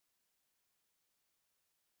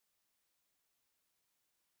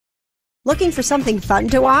Looking for something fun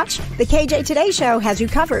to watch? The KJ Today Show has you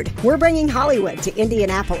covered. We're bringing Hollywood to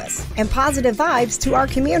Indianapolis and positive vibes to our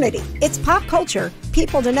community. It's pop culture,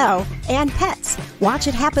 people to know, and pets. Watch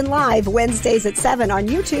it happen live Wednesdays at 7 on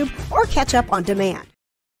YouTube or catch up on demand.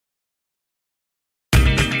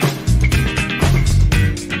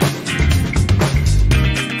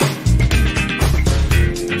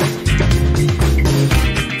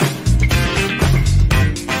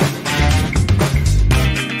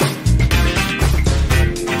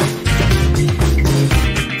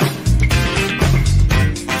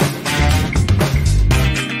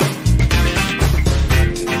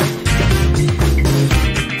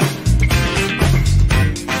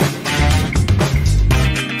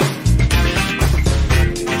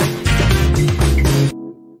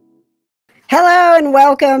 Hello and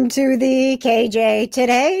welcome to the KJ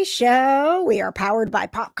Today Show. We are powered by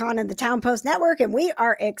PopCon and the Towne Post Network, and we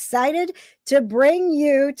are excited to bring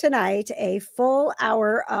you tonight a full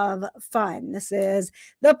hour of fun. This is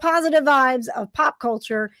the positive vibes of pop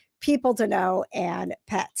culture, people to know, and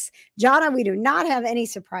pets. Johna, we do not have any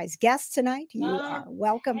surprise guests tonight. You are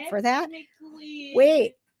welcome for that.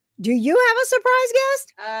 Wait. Do you have a surprise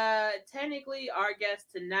guest? Technically, our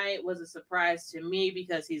guest tonight was a surprise to me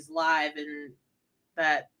because he's live, and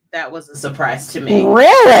that was a surprise to me.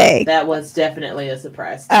 Really? That was definitely a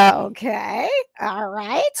surprise. Okay. All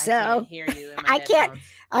right. So I can't hear you. In my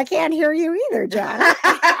I can't hear you either, John.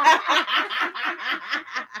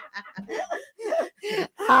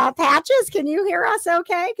 Patches, can you hear us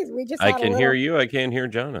okay? Because we just I can hear you. I can't hear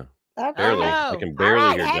Johna. Okay. Barely. I can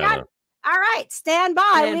barely hear Johna. All right, stand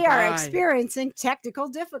by. We are experiencing technical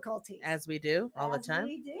difficulties. As we do all the time.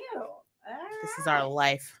 We do. This is our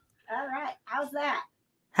life. All right. How's that?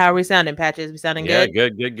 How are we sounding, Patches? We sounding good?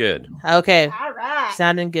 Good. Okay. All right.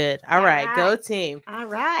 Sounding good. All right. Go team. All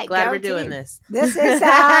right. Glad we're doing this. This is the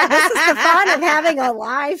fun of having a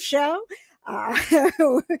live show.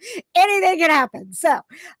 Anything can happen. So,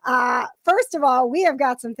 first of all, we have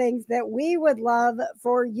got some things that we would love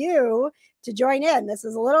for you to join in. This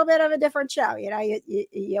is a little bit of a different show. You know,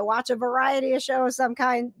 you watch a variety of shows of some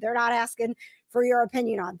kind. They're not asking for your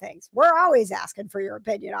opinion on things. We're always asking for your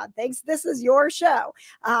opinion on things. This is your show.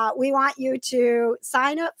 We want you to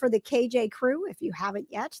sign up for the KJ Crew if you haven't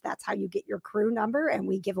yet. That's how you get your crew number, and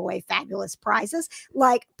we give away fabulous prizes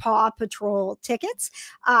like Paw Patrol tickets.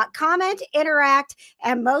 Comment, interact,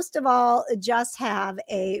 and most of all, just have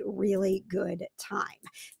a really good time.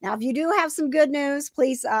 Now, if you do have some good news,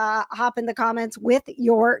 please hop in the comments with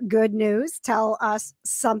your good news. Tell us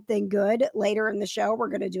something good. Later in the show, we're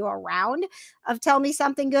going to do a round of Tell Me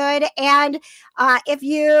Something Good. And if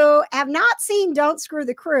you have not seen Don't Screw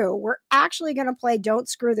the Krew, we're actually going to play Don't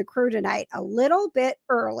Screw the Krew tonight a little bit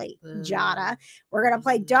early, Johna. We're going to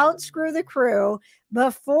play Don't Screw the Krew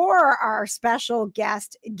before our special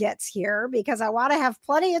guest gets here, because I want to have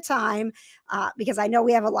plenty of time, because I know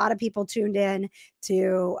we have a lot of people tuned in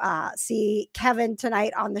to see Kevin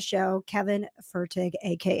tonight on the show. Kevin Fertig,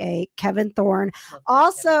 aka Kevin Thorn,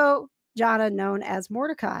 also Johna known as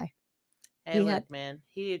Mordecai. Hey, look, man.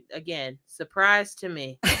 He, again, surprise to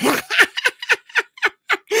me.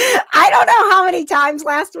 I don't know how many times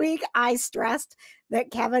last week I stressed that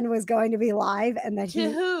Kevin was going to be live, and that to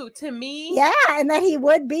who? To me? Yeah, and that he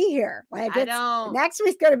would be here. Like, next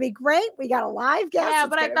week's going to be great. We got a live guest. Yeah,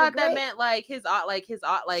 but I thought that meant like his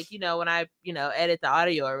you know, when I edit the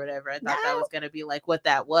audio or whatever. I thought that was going to be like what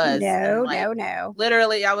that was. No.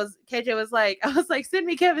 Literally, KJ was like, send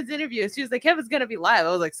me Kevin's interview. She was like, Kevin's going to be live. I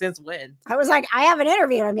was like, since when? I was like, I haven't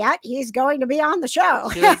interviewed him yet. He's going to be on the show.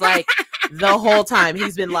 She was like, the whole time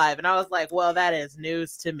he's been live, and I was like, well, that is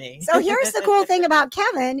news to me. So here's the cool thing about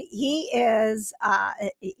Kevin. He is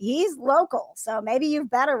he's local, so maybe you've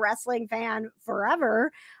been a wrestling fan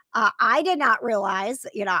forever. I did not realize,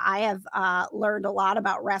 I have learned a lot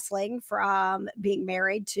about wrestling from being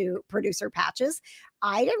married to producer Patches.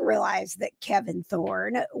 I didn't realize that Kevin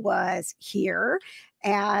Thorn was here,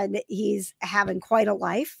 and he's having quite a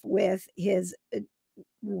life with his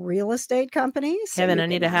real estate company. So Kevin, I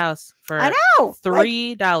need a house for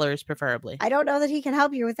 $3 preferably. I don't know that he can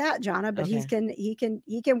help you with that, Johna, but he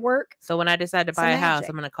can work. So when I decide to buy a house,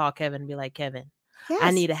 I'm gonna call Kevin and be like, Kevin, yes,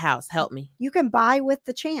 I need a house. Help me. You can buy with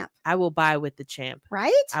the champ. I will buy with the champ.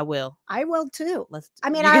 Right? I will. I will too.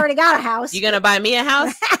 I already got a house. You gonna buy me a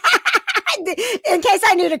house? In case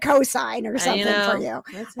I need a cosign or something for you.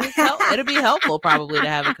 It'll be helpful probably to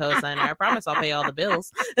have a cosigner. I promise I'll pay all the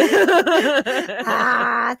bills.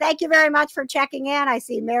 Thank you very much for checking in. I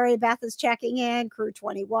see Mary Beth is checking in. Crew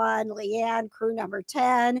 21, Leanne, crew number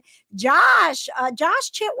 10. Josh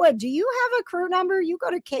Chitwood, do you have a crew number? You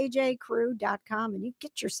go to kjcrew.com and you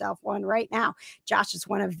get yourself one right now. Josh is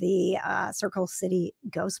one of the Circle City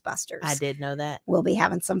Ghostbusters. I did know that. We'll be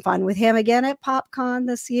having some fun with him again at PopCon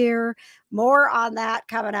this year. More on that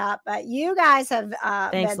coming up. But you guys have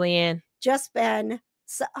thanks, Leanne. Just been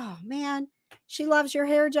so, oh man, she loves your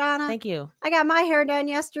hair, Johna. Thank you. I got my hair done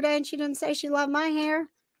yesterday and she didn't say she loved my hair.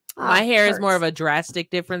 Oh, my hair is more of a drastic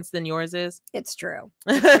difference than yours is. It's true.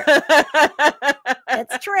 It's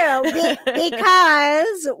true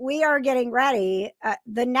because we are getting ready.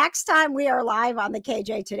 The next time we are live on the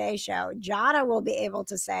KJ Today show, Johna will be able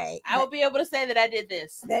to say. I will be able to say that I did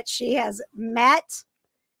this. That she has met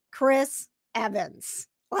Chris Evans.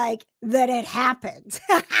 Like that it happened.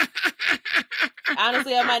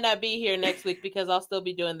 Honestly, I might not be here next week because I'll still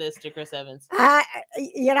be doing this to Chris Evans.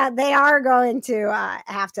 They are going to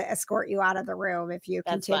have to escort you out of the room if you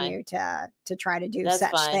continue to try to do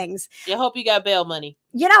such things. I hope you got bail money.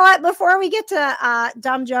 You know what? Before we get to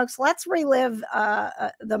dumb jokes, let's relive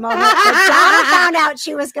the moment that Johna found out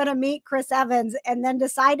she was going to meet Chris Evans and then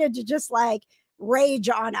decided to just like rage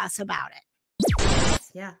on us about it.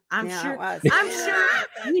 Yeah, I'm sure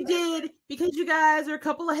you did because you guys are a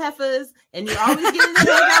couple of heifers and you're always getting to hang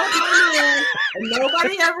out with my man and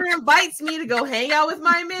nobody ever invites me to go hang out with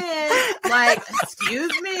my man. Like,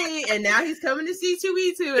 excuse me. And now he's coming to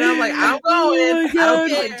C2E2 and I'm like, I'm going. I don't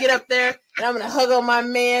care. Get up there and I'm going to hug on my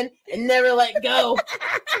man and never let go.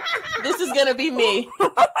 This is going to be me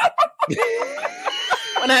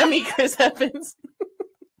when I meet Chris Evans.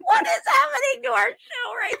 What is happening to our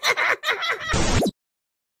show right now?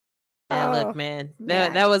 Yeah, look, man,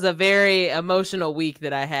 that was a very emotional week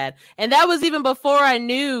that I had. And that was even before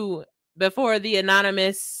the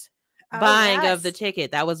anonymous buying of the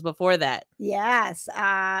ticket. That was before that. Yes.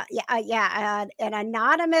 An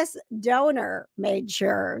anonymous donor made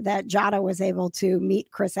sure that Johna was able to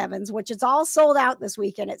meet Chris Evans, which is all sold out this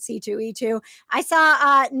weekend at C2E2. I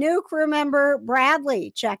saw new crew member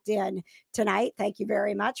Bradley checked in tonight. Thank you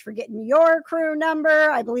very much for getting your crew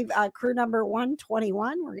number. I believe crew number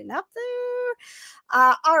 121. We're getting up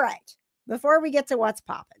there. All right. Before we get to what's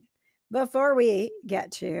popping, before we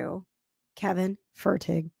get to Kevin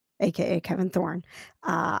Fertig, aka Kevin Thorn,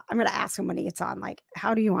 I'm going to ask him when he gets on, like,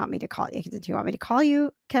 how do you want me to call you? Do you want me to call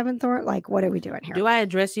you Kevin Thorn? Like, what are we doing here? Do I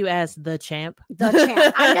address you as the champ? The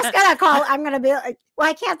champ. I'm just going to I'm going to be like, well,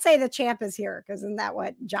 I can't say the champ is here because isn't that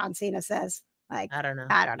what John Cena says? Like, I don't know.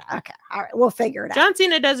 Okay. All right. We'll figure it out. John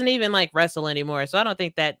Cena doesn't even like wrestle anymore. So I don't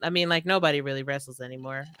think that, nobody really wrestles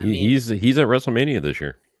anymore. He's at WrestleMania this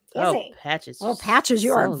year. Is he? Patches. Well, Patches,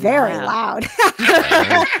 you are very loud. Sorry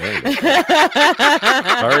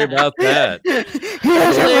about that.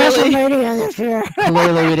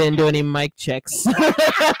 Clearly, we didn't do any mic checks.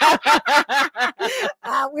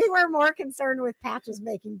 We were more concerned with Patches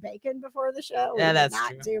making bacon before the show. Yeah, that's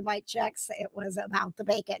not true. Do mic checks. It was about the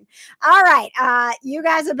bacon. All right. You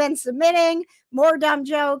guys have been submitting more dumb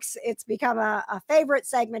jokes. It's become a favorite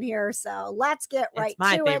segment here. So let's get right to it.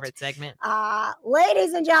 It's my favorite segment.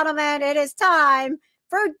 Ladies and gentlemen, it is time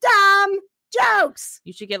for dumb jokes.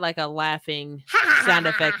 You should get like a laughing sound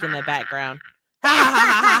effect in the background.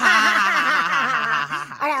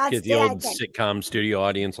 Get the old sitcom studio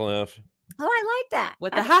audience laugh. Oh, I like that.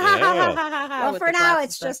 With the Well, for now,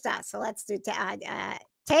 it's just us. So let's do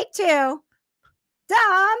take two.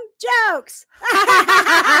 Dumb jokes.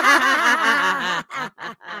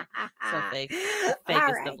 So fake.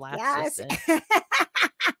 Fakest of laughs. Yes.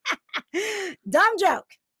 Dumb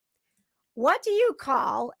joke. What do you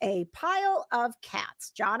call a pile of cats,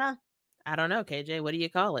 Johna? I don't know, KJ. What do you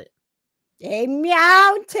call it? A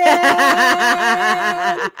mountain.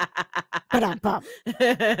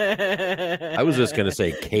 I was just gonna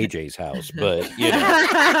say KJ's house, but you know.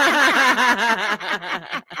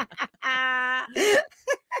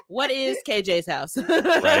 What is KJ's house?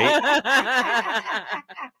 Right?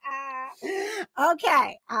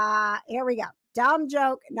 Okay. Here we go. Dumb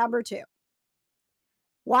joke number 2.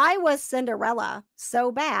 Why was Cinderella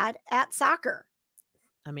so bad at soccer?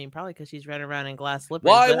 Probably because she's running around in glass slippers.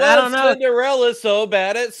 Why was Cinderella so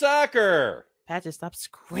bad at soccer? Patches, stop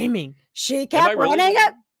screaming. She kept running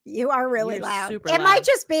it. You are really loud. Super it loud. Might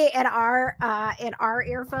just be in our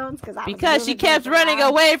earphones because she kept running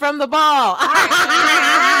away from the ball.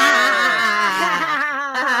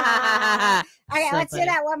 Okay, so let's funny. do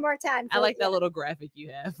that one more time. I like that little graphic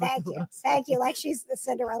you have. Thank you. Thank you. Like she's the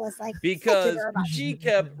Cinderella's like, because she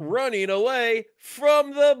kept running away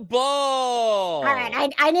from the ball. All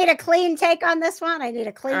right, I need a clean take on this one. I need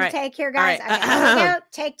a clean take here, guys. All right. Okay, here we go.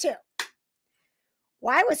 Take 2.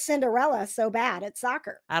 Why was Cinderella so bad at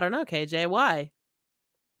soccer? I don't know, KJ. Why?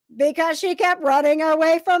 Because she kept running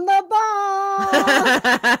away from the ball.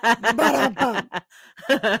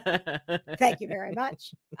 Thank you very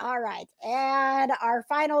much. All right. And our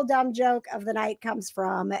final dumb joke of the night comes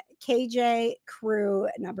from KJ Crew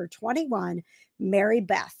number 21, Mary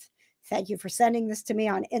Beth. Thank you for sending this to me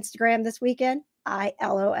on Instagram this weekend. I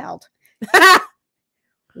LOL'd.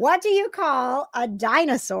 What do you call a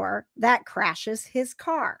dinosaur that crashes his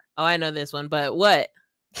car? Oh, I know this one, but what?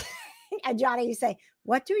 And Johnny, you say,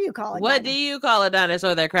 what do you call it? What do you call a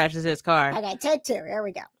dinosaur that crashes his car? Okay, take 2. Here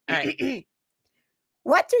we go. All right.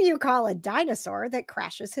 What do you call a dinosaur that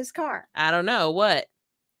crashes his car? I don't know. What?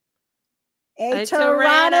 A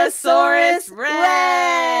Tyrannosaurus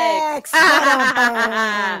Rex.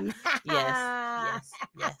 Yes.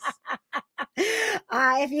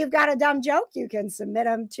 If you've got a dumb joke, you can submit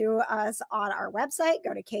them to us on our website.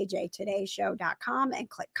 Go to kjtodayshow.com and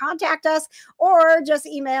click contact us, or just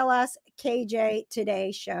email us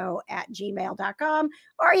kjtodayshow@gmail.com,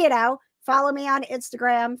 or, follow me on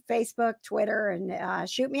Instagram, Facebook, Twitter, and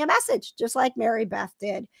shoot me a message, just like Mary Beth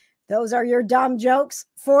did. Those are your dumb jokes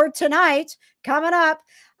for tonight. Coming up,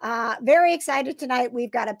 very excited tonight.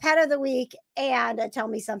 We've got a pet of the week and a Tell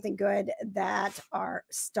Me Something Good that are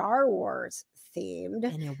Star Wars themed.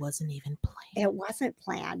 And it wasn't even planned. It wasn't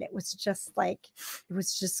planned. It was just like, it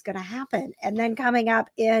was just going to happen. And then coming up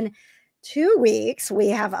in 2 weeks, we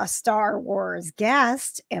have a Star Wars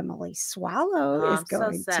guest. Emily Swallow is going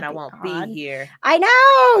to be I'm so sad I won't be here. I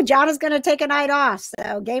know. Jonna's going to take a night off.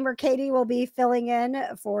 So Gamer Katie will be filling in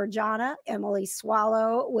for Jonna. Emily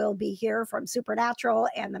Swallow will be here from Supernatural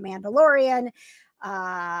and The Mandalorian.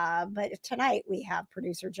 But tonight we have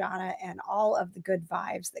producer Jonna and all of the good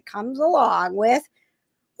vibes that comes along with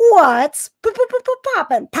what's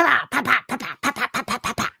poppin'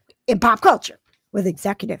 in pop culture with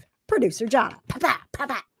executive producer Jonna.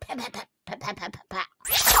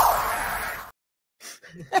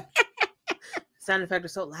 Sound effect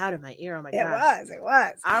was so loud in my ear. Oh my god. It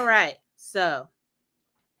was. All right. So,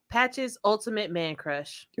 Patches' ultimate man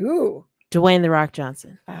crush. Ooh. Dwayne "The Rock"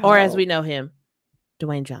 Johnson. Or as we know him,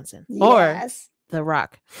 Dwayne Johnson. Yes. Or The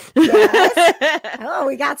Rock. Yes. Oh,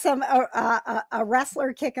 we got some a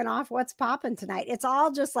wrestler kicking off what's popping tonight. It's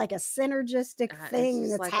all just like a synergistic thing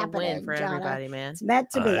that's like happening a win for everybody, man. It's meant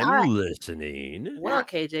to be. I'm all right. listening. Well,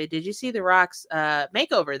 KJ, did you see The Rock's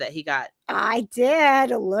makeover that he got? I did.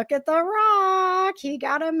 Look at The Rock. He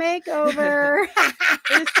got a makeover.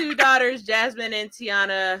 His 2 daughters, Jasmine and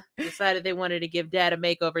Tiana, decided they wanted to give Dad a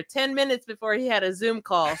makeover 10 minutes before he had a Zoom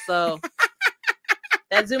call. So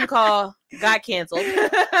that Zoom call got canceled.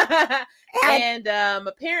 And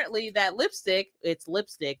apparently that lipstick, it's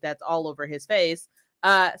lipstick that's all over his face,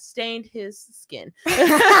 stained his skin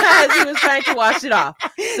as he was trying to wash it off.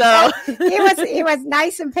 So he was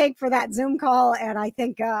nice and pink for that Zoom call, and I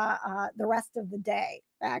think the rest of the day,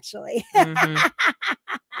 actually. Mm-hmm.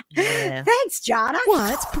 Yeah. Thanks, Jonna.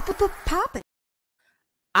 What's poppin'?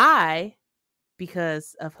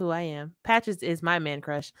 Because of who I am, Patches is my man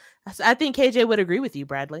crush. I think KJ would agree with you,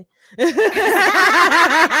 Bradley. Okay,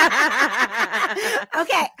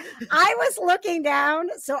 I was looking down,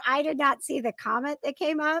 so I did not see the comment that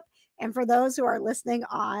came up. And for those who are listening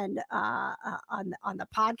on the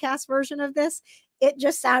podcast version of this, it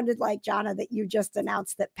just sounded like, Jonna, that you just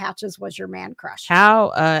announced that Patches was your man crush. How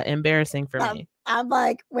embarrassing for me. I'm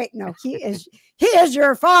like, wait, no, he is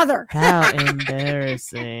your father. How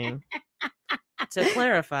embarrassing. To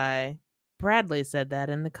clarify, Bradley said that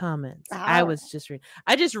in the comments. Oh. I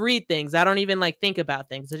just read things. I don't even think about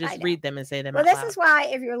things. I just read them and say them out loud. This is why,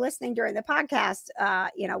 if you're listening during the podcast,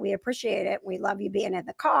 we appreciate it. We love you being in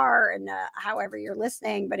the car and however you're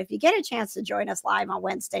listening. But if you get a chance to join us live on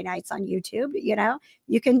Wednesday nights on YouTube, you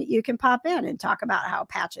can pop in and talk about how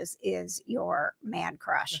Patches is your man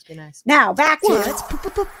crush. Must be nice. Now back to what's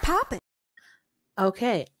poppin'.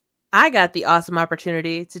 Okay. I got the awesome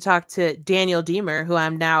opportunity to talk to Daniel Deemer, who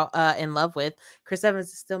I'm now in love with. Chris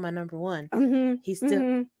Evans is still my number one. Mm-hmm. He's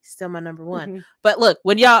still my number one. Mm-hmm. But look,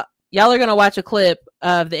 when y'all are going to watch a clip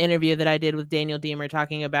of the interview that I did with Daniel Deemer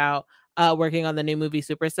talking about working on the new movie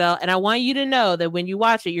Supercell. And I want you to know that when you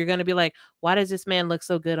watch it, you're going to be like, why does this man look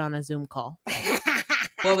so good on a Zoom call?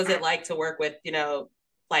 What was it like to work with,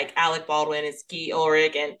 Alec Baldwin and Ski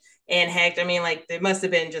Ulrich and Anne Hecht? I mean, it must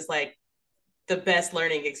have been just the best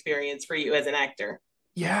learning experience for you as an actor.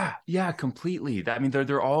 Yeah, completely. I mean,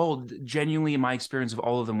 they're all genuinely, in my experience of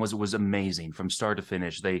all of them was amazing from start to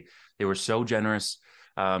finish. They were so generous.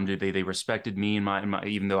 They respected me and my,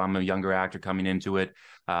 even though I'm a younger actor coming into it.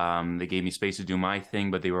 They gave me space to do my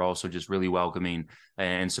thing, but they were also just really welcoming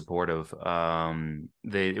and supportive.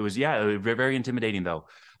 It was very intimidating though.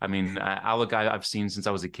 I mean, Alec I've seen since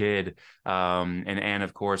I was a kid, and Anne,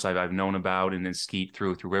 of course, I've known about, and then Skeet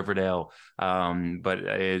through Riverdale. But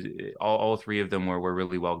all three of them were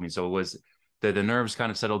really welcoming. So it was the nerves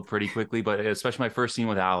kind of settled pretty quickly. But especially my first scene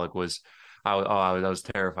with Alec was, I was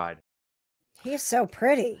terrified. He's so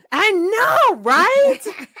pretty. I know, right?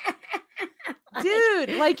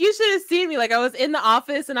 Dude, like you should have seen me. Like I was in the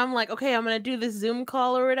office and I'm like, okay, I'm gonna do this Zoom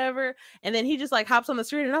call or whatever. And then he just like hops on the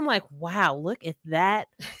screen and I'm like, wow, look at that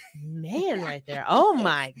man right there. Oh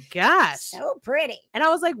my gosh. So pretty. And I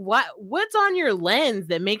was like, what's on your lens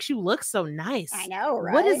that makes you look so nice? I know,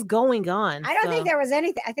 right? What is going on? I don't think there was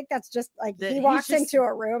anything. I think that's just like he walks into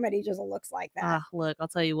a room and he just looks like that. Look, I'll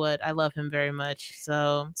tell you what, I love him very much.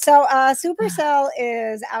 So Supercell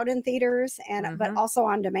is out in theaters and but also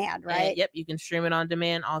on demand, right? And, yep, you can stream it on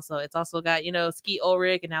demand. Also, it's also got Skeet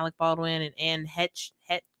Ulrich and Alec Baldwin and Anne Hetch.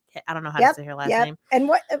 I don't know how to say her last name. And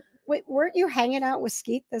what? Wait, weren't you hanging out with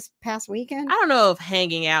Skeet this past weekend? I don't know if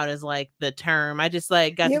hanging out is like the term. I just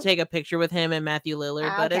like got to take a picture with him and Matthew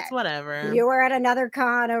Lillard, but it's whatever. You were at another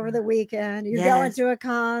con over the weekend. You're going to a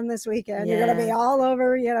con this weekend. You're going to be all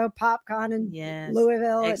over, PopCon in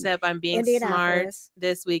Louisville. Except I'm being smart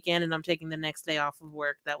this weekend and I'm taking the next day off of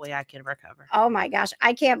work. That way I can recover. Oh my gosh.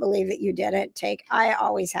 I can't believe that you didn't take, I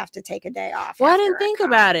always have to take a day off. Well, I didn't think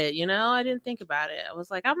about it. I didn't think about it. I was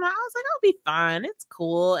like, I'll be fine. It's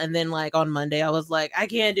cool. And then like on Monday, I was like, I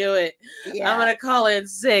can't do it. I'm gonna call in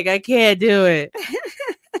sick. I can't do it.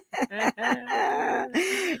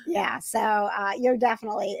 Yeah. So you're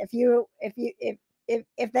definitely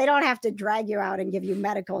if they don't have to drag you out and give you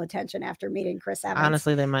medical attention after meeting Chris Evans,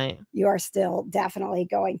 honestly, they might. You are still definitely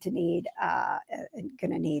going to need a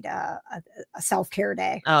self-care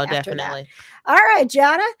day. Oh, definitely. All right,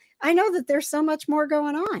 Johna. I know that there's so much more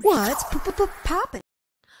going on. What's popping?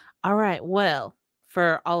 All right. Well,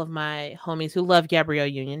 for all of my homies who love Gabrielle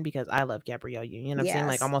Union, because I love Gabrielle Union, I've seen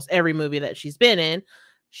like almost every movie that she's been in.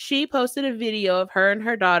 She posted a video of her and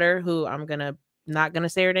her daughter, who I'm not gonna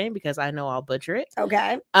say her name because I know I'll butcher it.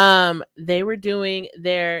 Okay. They were doing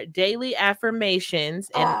their daily affirmations,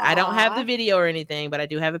 and I don't have the video or anything, but I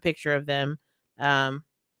do have a picture of them.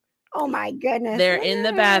 Oh my goodness. They're in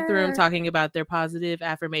the bathroom talking about their positive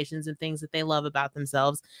affirmations and things that they love about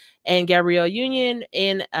themselves. And Gabrielle Union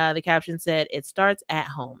in the caption said, "It starts at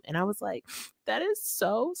home." And I was like, that is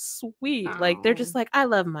so sweet. Like, they're just like, I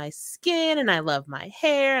love my skin and I love my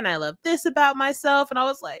hair and I love this about myself. And I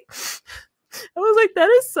was like, that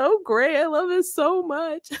is so great. I love it so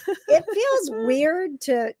much. It feels weird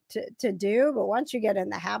to do, but once you get in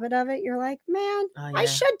the habit of it, you're like, man, I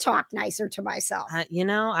should talk nicer to myself.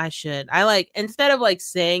 I should. I like, instead of like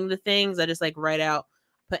saying the things, I just like write out.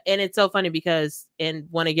 And it's so funny because in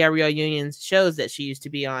one of Gabrielle Union's shows that she used to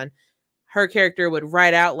be on, her character would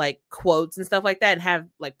write out like quotes and stuff like that and have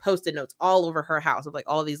like Post-it notes all over her house of like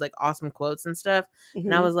all these like awesome quotes and stuff.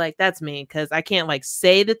 And I was like, that's me, because I can't like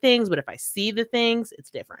say the things, but if I see the things,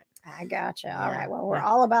 it's different. I gotcha. Yeah. All right. Well, we're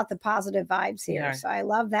all about the positive vibes here. So I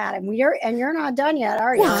love that. And you're not done yet,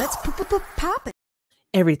 are you? What's popping?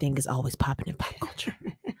 Everything is always popping in pop culture.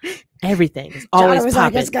 Everything is always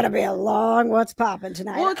popping. Like, it's gonna be a long what's popping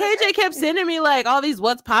tonight. Well, KJ kept sending me like all these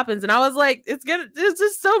what's poppins, and I was like, it's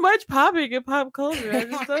just so much popping in pop culture. I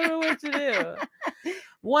just don't know what to do.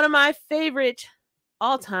 One of my favorite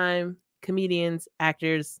all-time comedians,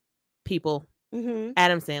 actors, people,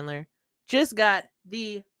 Adam Sandler, just got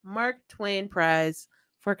the Mark Twain Prize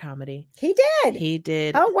for comedy. He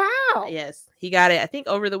did. Oh wow. Yes, he got it, I think,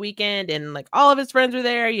 over the weekend, and like all of his friends were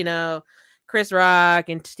there, Chris Rock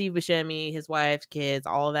and Steve Buscemi, his wife, kids,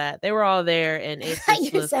 all of that. They were all there, and it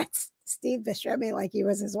you said Steve Buscemi like he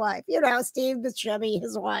was his wife. Steve Buscemi,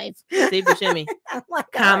 his wife. Steve Buscemi,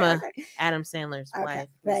 Adam Sandler's wife.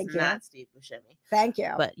 Thank you. Not Steve Buscemi. Thank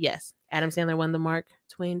you. But yes, Adam Sandler won the Mark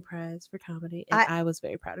Twain Prize for comedy, and I was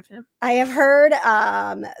very proud of him. I have heard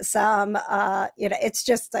some, it's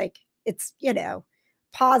just like, it's,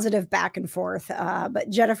 positive back and forth. But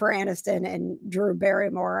Jennifer Aniston and Drew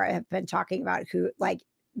Barrymore have been talking about who, like,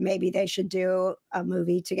 maybe they should do a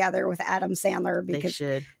movie together with Adam Sandler, because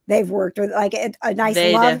they've worked with like a nice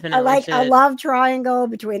a love triangle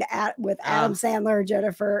between Adam Sandler,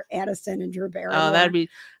 Jennifer Aniston, and Drew Barrymore. Oh, that'd be.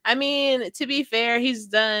 I mean, to be fair, he's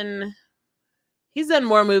done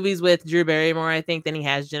more movies with Drew Barrymore, I think, than he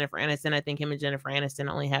has Jennifer Aniston. I think him and Jennifer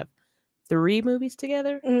Aniston only have 3 movies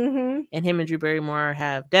together. Mm-hmm. And him and Drew Barrymore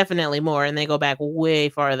have definitely more, and they go back way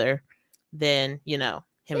farther than, you know,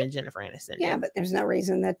 him and Jennifer Aniston. Yeah, but there's no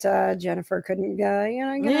reason that Jennifer couldn't, get another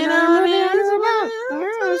I movie mean, under her belt.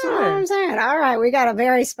 that's That's what I'm saying. All right, we got a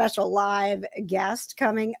very special live guest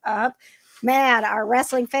coming up. Man, our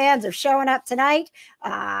wrestling fans are showing up tonight.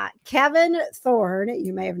 Kevin Thorn,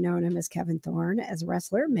 you may have known him as Kevin Thorn as a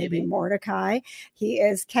wrestler, maybe Mordecai. He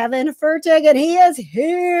is Kevin Fertig, and he is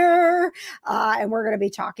here. And we're going to be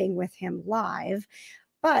talking with him live.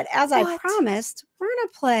 But as I promised, we're going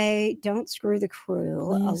to play Don't Screw the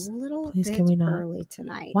Krew a little bit early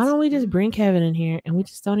tonight. Why don't we just bring Kevin in here and we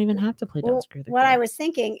just don't even have to play Don't Screw the Krew? What I was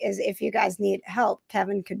thinking is if you guys need help,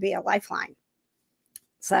 Kevin could be a lifeline.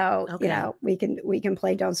 So, you know, we can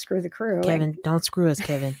play Don't Screw the Krew. Kevin, don't screw us,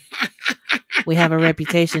 Kevin. We have a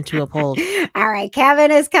reputation to uphold. All right,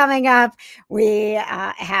 Kevin is coming up. We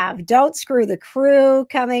have Don't Screw the Krew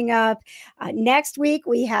coming up. Next week,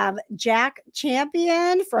 we have Jack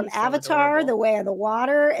Champion from Avatar, The Way of the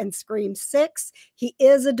Water, and Scream 6. He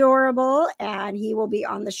is adorable, and he will be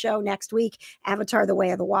on the show next week. Avatar, The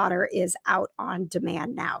Way of the Water is out on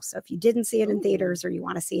demand now. So if you didn't see it in theaters or you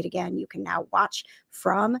want to see it again, you can now watch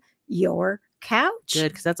from your couch. Good,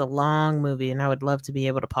 because that's a long movie, and I would love to be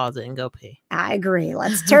able to pause it and go pee. I agree.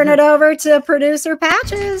 Let's turn it over to Producer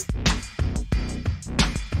Patches.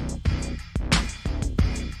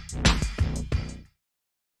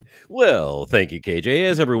 Well, thank you, KJ.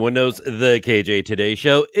 As everyone knows, the KJ Today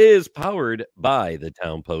Show is powered by the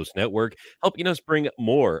Town Post Network, helping us bring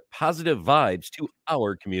more positive vibes to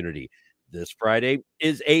our community. This Friday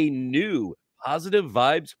is a new PAWSitive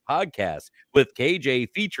Vibes podcast with KJ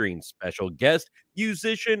featuring special guest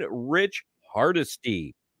musician Rich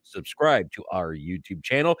Hardesty. Subscribe to our YouTube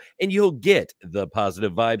channel and you'll get the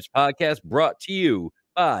PAWSitive Vibes podcast brought to you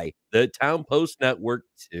by the Town Post Network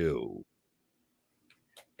too.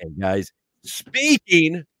 And guys,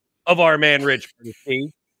 speaking of our man Rich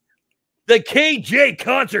Hardesty, the KJ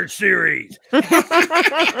Concert Series.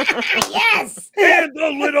 Yes. And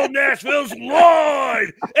the Little Nashville's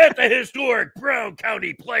live at the historic Brown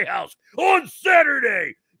County Playhouse on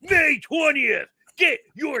Saturday, May 20th. Get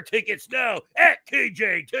your tickets now at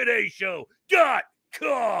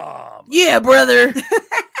kjtodayshow.com. Yeah, brother.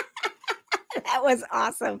 That was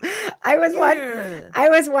awesome. I was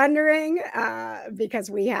wondering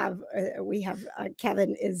because we have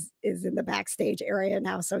Kevin is in the backstage area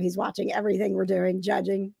now, so he's watching everything we're doing,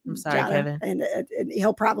 judging. I'm sorry, Kevin, and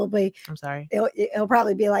he'll probably. I'm sorry. He'll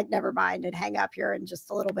probably be like, never mind, and hang up here in just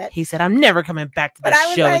a little bit. He said, "I'm never coming back to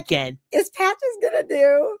this show again." Is Patches gonna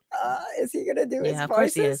do? Is he gonna do his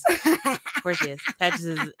voices? Of course he is. Of course he is. Patches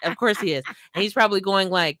is. Of course he is. And he's probably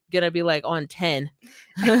gonna be like on 10.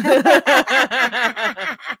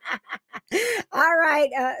 All right,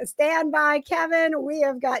 stand by, Kevin. We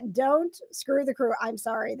have got Don't Screw the Krew. I'm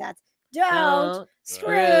sorry, that's Don't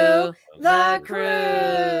Screw the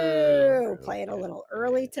Krew. Playing a little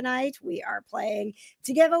early tonight. We are playing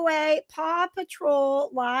to give away Paw Patrol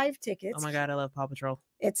live tickets. Oh my God, I love Paw Patrol.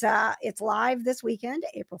 It's live this weekend,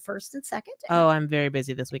 April 1st and 2nd. Oh, I'm very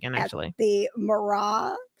busy this weekend, actually. At the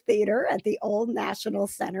Murrah Theater at the Old National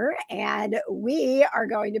Center, and we are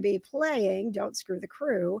going to be playing Don't Screw the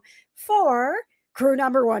Krew for crew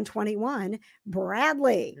number 121,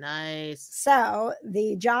 Bradley. Nice. So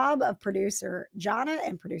the job of producer Johna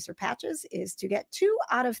and producer Patches is to get 2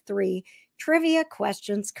 out of 3 trivia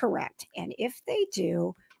questions correct, and if they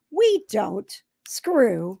do, we don't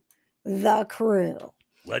screw the crew.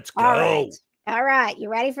 Let's go. All right. You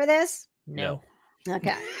ready for this? No.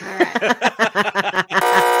 Okay. All right.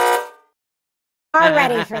 Are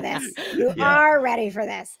ready for this. You are ready for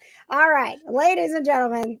this. All right, ladies and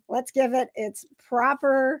gentlemen, let's give it its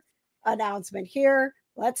proper announcement here.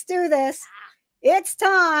 Let's do this. It's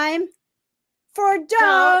time for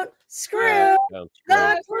Don't Screw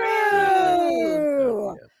the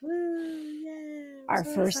Krew. Our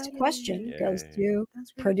first question goes to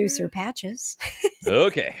producer Patches.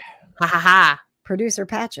 Okay. Ha ha ha. Producer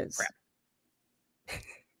Patches. Crap.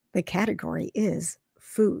 The category is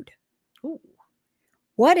food. Ooh.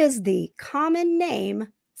 What is the common name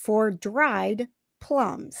for dried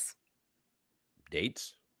plums?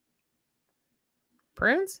 Dates.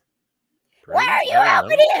 Prunes? Why are you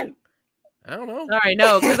helping him? I don't know. All right,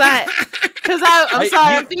 no, because I'm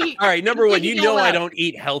sorry. All right, number one, you know I don't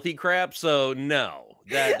eat healthy crap, so no.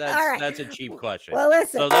 That's a cheap question. Well,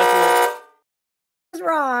 listen. So that's was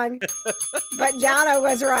wrong, but Johna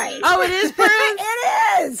was right. Oh, it is prunes?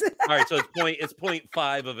 It is. All right, so it's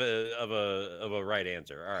 0.5 of a right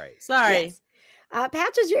answer. All right. Sorry. Yes.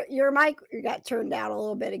 Patches, your mic got turned down a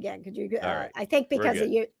little bit again. Could you? Right. I think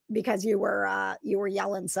because you were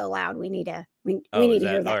yelling so loud. We need to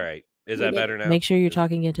hear that. All right. Is that better now? Make sure you're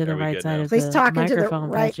talking into the right side of the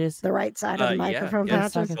microphone, Patches. The right side of the microphone,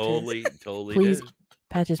 Patches. Totally. Please,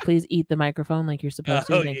 Patches, please eat the microphone like you're supposed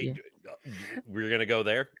to. Thank you. We're gonna go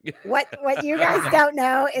there. What you guys don't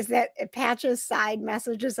know is that Patches side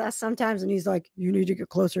messages us sometimes, and he's like, "You need to get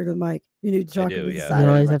closer to the mic. You need to talk to the side." You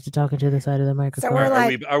always have to talk into the side of the microphone. So we're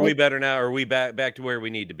like, are we better now? Or are we back to where we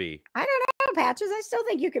need to be? I don't know, Patches. I still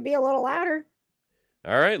think you could be a little louder.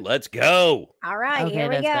 All right, let's go. All right, okay, here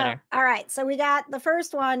we go. Better. All right, so we got the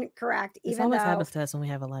first one correct. This always happens to us when we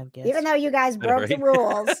have a live guest. Even though you guys broke the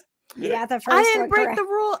rules, you got the first one. I didn't break the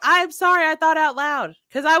rule. I'm sorry. I thought out loud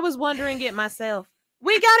because I was wondering it myself.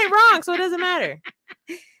 We got it wrong, so it doesn't matter.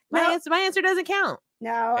 My answer doesn't count.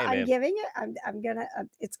 No, hey, I'm giving it. I'm gonna.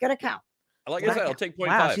 It's gonna count. Like I said, I'll take 0.5.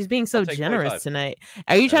 Wow, she's being so generous tonight.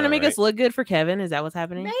 Are you trying to make us look good for Kevin? Is that what's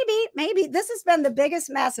happening? Maybe. This has been the biggest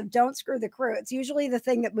mess of Don't Screw the Krew. It's usually the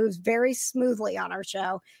thing that moves very smoothly on our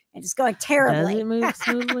show, and it's going terribly. Does it move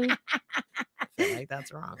smoothly? I feel like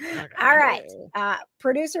that's wrong. Okay. All right.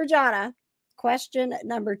 Producer Johna, question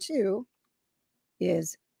number 2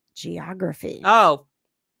 is geography. Oh.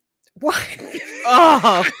 What?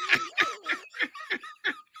 Oh.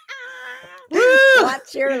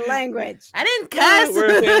 What's your language? I didn't cuss.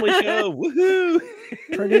 We're a family show. Woohoo!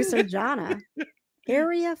 Producer Johna,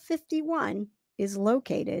 Area 51 is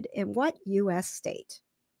located in what U.S. state?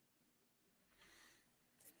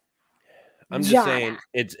 I'm just saying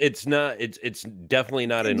it's definitely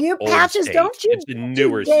not an old Patches, state. Don't you? It's a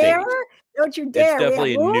newer state. Don't you dare! It's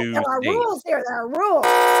definitely a new there are state. rules here. There are rules.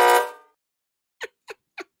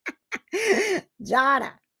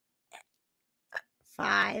 Johna.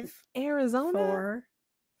 5, Arizona. 4,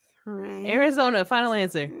 3. Arizona. Final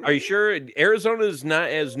answer. Are you sure Arizona is not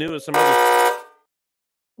as new as some other?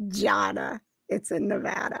 Johna, it's in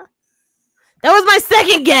Nevada. That was my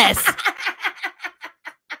second guess.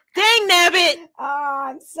 Dang nabbit. Oh,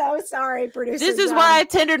 I'm so sorry, producer. This is why I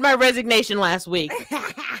tendered my resignation last week.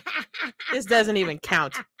 This doesn't even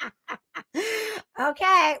count.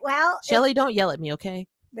 Okay, well, Shelly, don't yell at me, okay?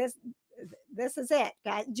 This is it,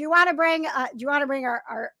 guys. Do you want to bring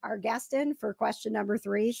our guest in for question number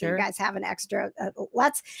 3? So sure. You guys have an extra.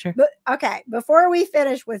 Let's. Sure. Okay, before we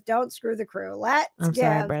finish with Don't Screw the Krew, let's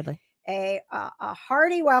give Bradley. a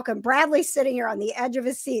hearty welcome. Bradley's sitting here on the edge of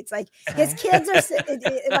his seats, like his kids are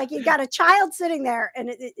like you got a child sitting there,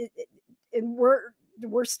 and and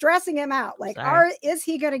we're stressing him out. Like, is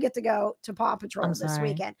he going to get to go to Paw Patrol this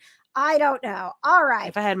weekend? I don't know. All right.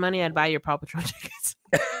 If I had money, I'd buy your Paw Patrol tickets.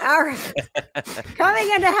 All right. Coming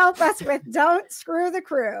in to help us with Don't Screw the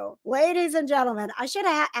Krew, ladies and gentlemen. I should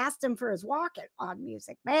have asked him for his walk-on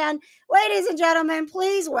music, man. Ladies and gentlemen,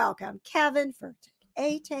 please welcome Kevin Thorn,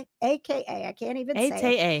 AKA, I can't even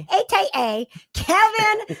say it. AKA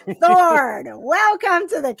Kevin Thorn. Welcome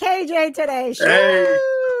to the KJ Today Show. Hey.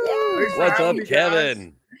 What's up,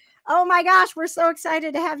 Kevin? Oh my gosh, we're so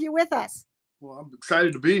excited to have you with us. Well, I'm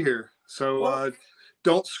excited to be here. So,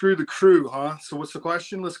 don't screw the crew, huh? So what's the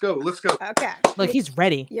question? Let's go. Okay. Look, he's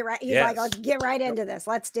ready. You're right. He's like, let's get right into this.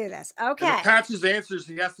 Let's do this. Okay. And if Patches answers,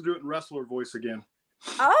 he has to do it in wrestler voice again.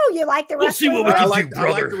 Oh, you like the wrestler? We'll see what we can do, brother.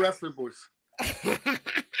 I like the wrestler voice.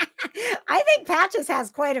 I think Patches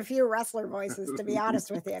has quite a few wrestler voices, to be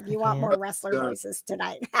honest with you. If you want more wrestler voices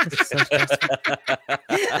tonight.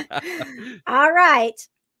 All right.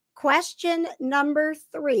 Question number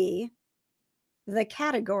 3. The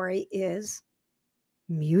category is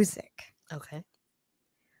music. Okay.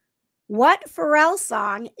 What Pharrell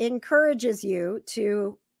song encourages you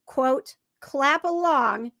to, quote, clap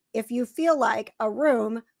along if you feel like a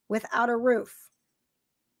room without a roof?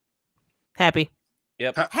 Happy.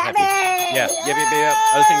 Yep. Happy. Yeah.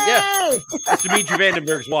 I was thinking, it's Dimitri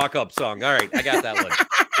Vandenberg's walk-up song. All right, I got that one.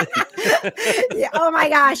 Oh my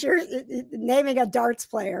gosh, you're naming a darts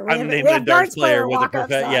player. I'm naming a darts player with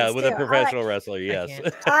a professional wrestler. Yes.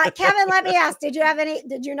 Kevin, let me ask: Did you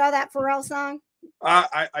know that Pharrell song?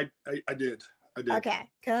 I did. Okay,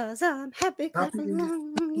 cause I'm happy.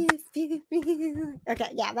 Okay,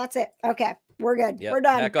 yeah, that's it. Okay, we're good. Yep. We're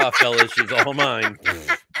done. Back off, fellas. She's all mine.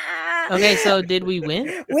 Okay, so did we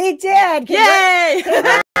win? We did. Yay! Way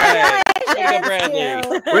to go, Bradley.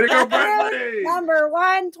 Way to go, Bradley. Number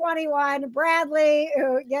 121, Bradley,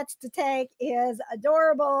 who gets to take his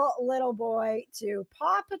adorable little boy to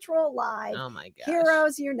Paw Patrol Live. Oh my gosh.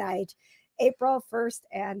 Heroes Unite. April 1st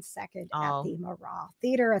and 2nd at the Morale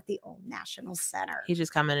Theater at the Old National Center. He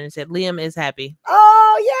just commented and said, Liam is happy.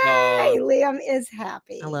 Oh, yay! Liam is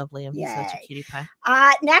happy. I love Liam. He's such a cutie pie.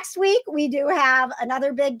 Next week, we do have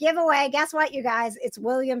another big giveaway. Guess what, you guys? It's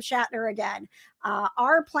William Shatner again.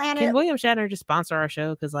 Our Planet. Can William Shatner just sponsor our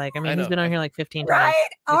show? Because, like, I mean, he's been on here like 15 times. Right?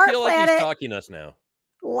 I feel like he's talking us now.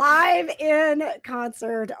 Live in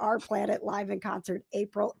concert, Our Planet live in concert,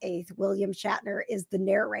 April 8th. William Shatner is the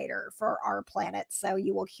narrator for Our Planet, so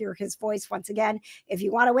you will hear his voice once again. If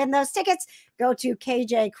you want to win those tickets, go to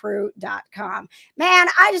kjcrew.com. Man,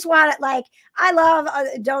 I just want it. Like, I love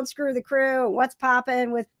Don't Screw the Krew, What's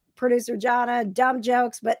Poppin' with producer Johna, dumb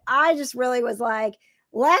jokes, but I just really was like,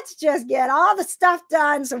 let's just get all the stuff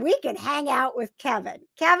done so we can hang out with Kevin.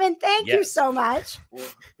 Kevin, thank you so much. Well,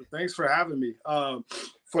 thanks for having me.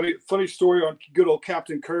 Funny story on good old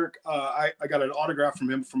Captain Kirk. I got an autograph from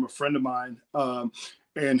him from a friend of mine.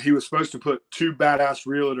 And he was supposed to put two badass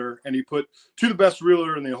realtor, and he put to the best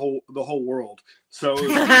realtor in the whole world. So he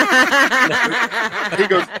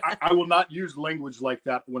goes, I will not use language like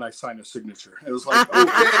that when I sign a signature. It was like, okay,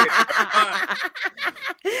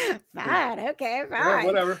 fine, okay, fine, yeah,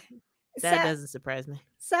 whatever. That doesn't surprise me.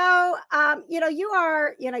 So,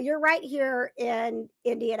 you're right here in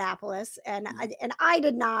Indianapolis, and I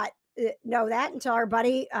did not know that until our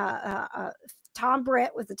buddy Tom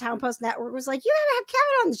Britt with the Town Post Network was like, you haven't had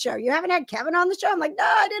Kevin on the show. You haven't had Kevin on the show. I'm like, no,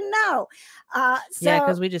 I didn't know. Yeah,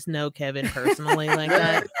 because we just know Kevin personally like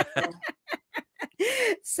that.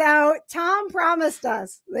 So Tom promised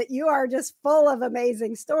us that you are just full of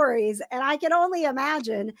amazing stories. And I can only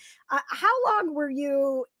imagine, how long were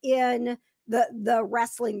you in the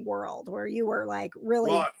wrestling world where you were like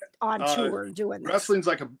really on tour doing this? Wrestling's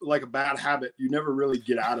like a bad habit. You never really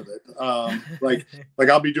get out of it. Like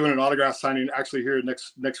I'll be doing an autograph signing actually here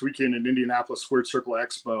next weekend in Indianapolis Squared Circle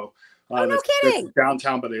Expo. No kidding. That's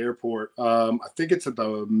downtown by the airport. I think it's at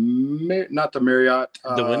not the Marriott.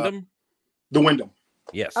 The Wyndham? The Wyndham.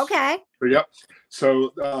 Yes. Okay. Yep.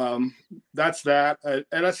 So that's that.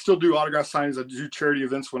 And I still do autograph signings. I do charity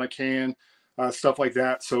events when I can. Stuff like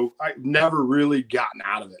that. So I've never really gotten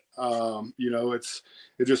out of it. You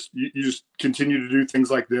just continue to do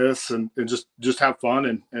things like this and just have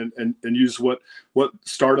fun and use what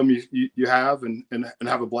stardom you have and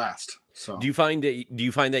have a blast. So do you find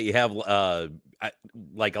that you have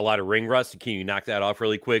like a lot of ring rust? Can you knock that off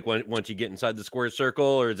really quick once you get inside the square circle,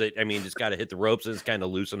 or is it, just got to hit the ropes and it's kind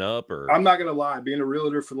of loosen up? Or I'm not going to lie, being a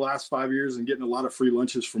realtor for the last 5 years and getting a lot of free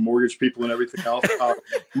lunches from mortgage people and everything else,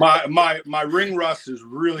 my ring rust is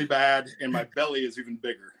really bad and my belly is even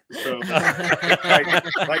bigger. So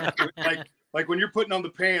like when you're putting on the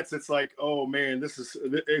pants, it's like, oh man,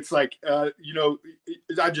 it's like, I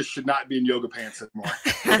just should not be in yoga pants anymore.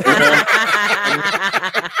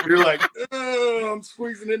 You're like, oh, I'm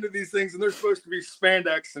squeezing into these things and they're supposed to be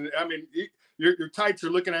spandex. And your tights are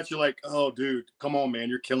looking at you like, oh dude, come on, man,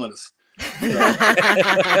 you're killing us. How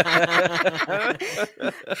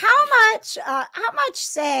much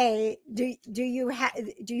say do you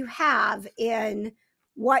have in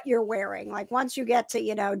what you're wearing? Like once you get to,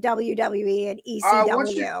 WWE and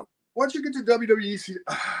ECW. Once you get to WWE,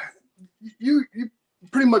 you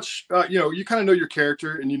pretty much, you kind of know your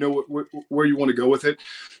character and you know where you want to go with it.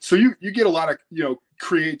 So you get a lot of,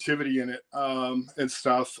 creativity in it and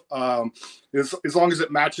stuff. As long as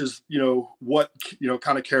it matches, what,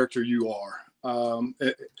 kind of character you are.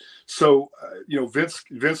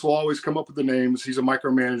 Vince will always come up with the names. He's a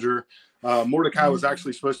micromanager. Mordecai was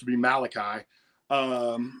actually supposed to be Malachi.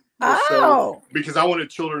 So, because I wanted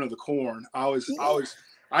Children of the Corn. I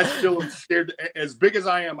still am scared. As big as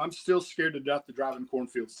I am, I'm still scared to death to drive in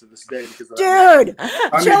cornfields to this day. Because Children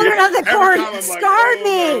of the Corn scarred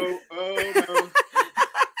me.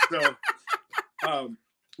 So,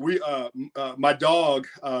 my dog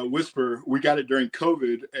Whisper, we got it during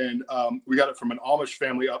COVID, and we got it from an Amish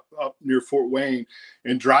family up near Fort Wayne.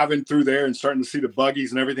 And driving through there and starting to see the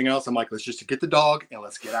buggies and everything else, I'm like, let's just get the dog and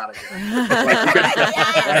let's get out of here.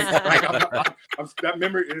 That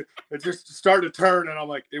memory, it just started to turn, and I'm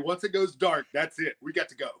like, once it goes dark, that's it. We got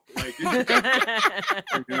to go.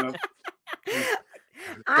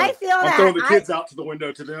 I feel I'm throwing the kids out to the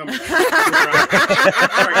window to them. The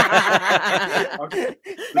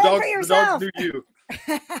dogs do you.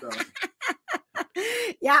 So.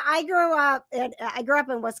 Yeah, I grew up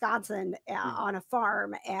in Wisconsin on a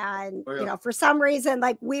farm, and for some reason,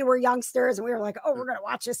 like we were youngsters and we were like, oh, we're gonna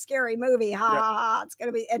watch a scary movie, it's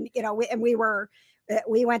gonna be, and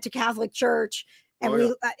we went to Catholic church.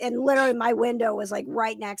 And and literally my window was like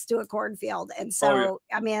right next to a cornfield. And so,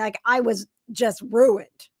 I was just ruined.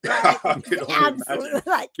 Right? Absolutely.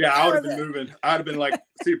 Like, yeah, I would have been moving. I'd have been like,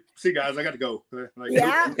 see guys, I got to go. Like,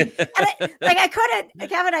 yeah. I couldn't,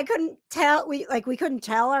 Kevin, I couldn't tell. We couldn't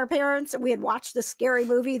tell our parents. We had watched the scary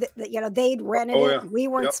movie that you know, they'd rented it. Yeah. We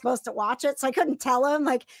weren't supposed to watch it. So I couldn't tell them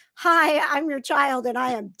like, hi, I'm your child. And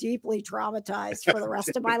I am deeply traumatized for the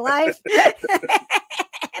rest of my life.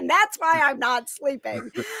 And that's why I'm not sleeping.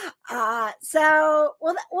 So,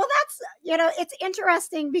 that's, you know, it's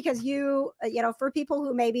interesting because you know, for people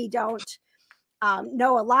who maybe don't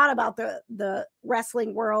know a lot about the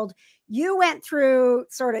wrestling world, you went through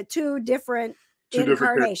sort of two different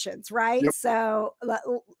incarnations, right? Yep. So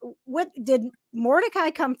what did Mordecai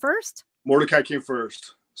come first? Mordecai came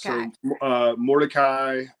first. Okay. So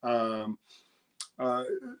Mordecai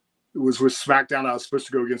was with SmackDown. I was supposed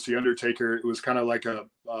to go against The Undertaker. It was kind of like a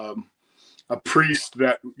priest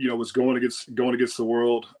that, you know, was going against the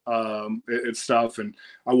world and stuff. And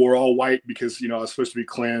I wore all white because, you know, I was supposed to be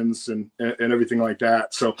cleansed and everything like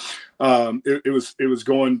that. So it was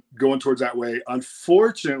going towards that way.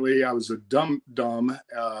 Unfortunately, I was a dumb.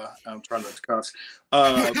 I'm trying not to cuss.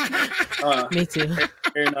 Me too.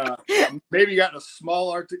 And maybe got in a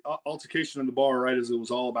small altercation in the bar right as it was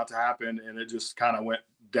all about to happen, and it just kind of went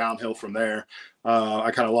downhill from there. I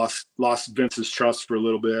kind of lost Vince's trust for a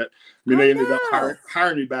little bit. I mean, they ended up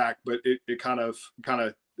hiring me back, but it kind of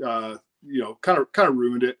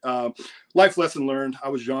ruined it. Life lesson learned. I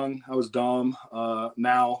was young. I was dumb.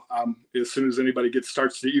 Now, as soon as anybody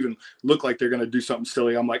starts to even look like they're going to do something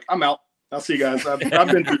silly, I'm like, I'm out. I'll see you guys. I've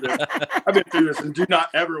been through this. I've been through this and do not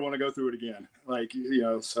ever want to go through it again. Like, you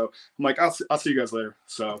know, so I'm like, I'll see you guys later.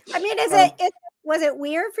 So, I mean, was it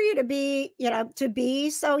weird for you to be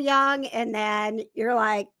so young and then you're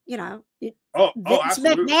like, you know, Vince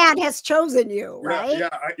McMahon has chosen you, right? Yeah.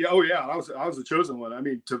 I was the chosen one. I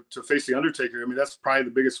mean, to face the Undertaker. I mean, that's probably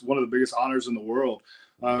one of the biggest honors in the world.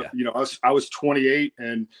 You know, I was 28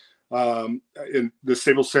 and in the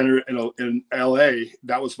Staples Center in LA,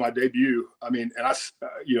 that was my debut. I mean, and I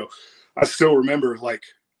still remember like,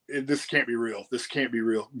 this can't be real. This can't be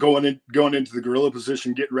real. Going into the gorilla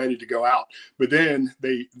position, getting ready to go out. But then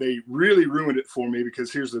they really ruined it for me,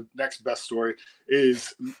 because here's the next best story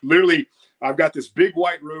is literally I've got this big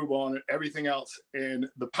white robe on and everything else. And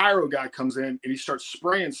the pyro guy comes in and he starts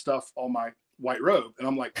spraying stuff on my white robe. And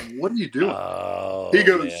I'm like, what are you doing? He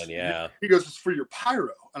goes, man, yeah. He goes, it's for your pyro.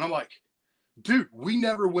 And I'm like, dude, we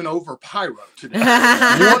never went over pyro today.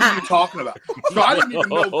 What are you talking about? So I didn't even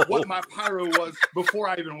know what my pyro was before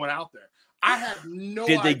I even went out there. I had no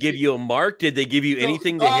idea. Did they give you a mark? Did they give you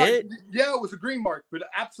anything to hit? Yeah, it was a green mark, but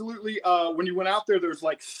absolutely, when you went out there's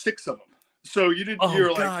like 6 of them. So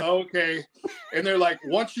you're like, okay. And they're like,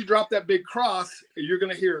 once you drop that big cross, you're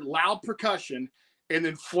going to hear loud percussion, and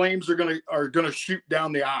then flames are going to shoot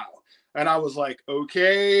down the aisle. And I was like,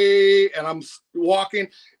 okay. And I'm walking.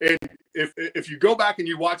 And if you go back and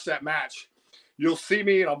you watch that match, you'll see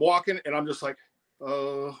me and I'm walking and I'm just like,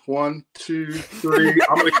 1, 2, 3.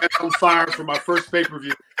 I'm going to catch on fire for my first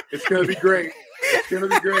pay-per-view. It's going to be great. It's going to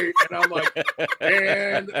be great. And I'm like,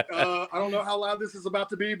 and I don't know how loud this is about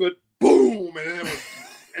to be, but boom.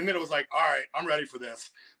 And then it was like, all right, I'm ready for this.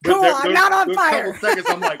 But cool, I'm not on fire. Couple seconds,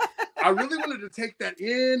 I'm like, I really wanted to take that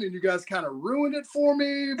in, and you guys kind of ruined it for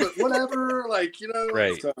me. But whatever, like, you know.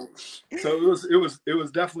 Right. So it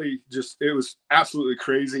was definitely it was absolutely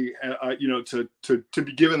crazy. You know, to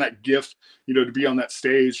be given that gift, you know, to be on that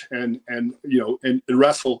stage and you know and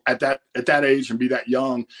wrestle at that age and be that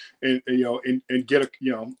young and you know and get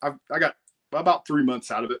I got about 3 months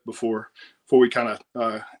out of it before we kind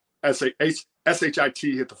of SHIT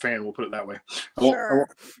hit the fan. We'll put it that way.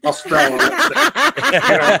 I'll spell it.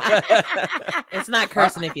 It's not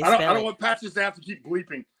cursing if you spell it. I don't want Patches to have to keep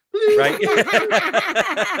bleeping. Right.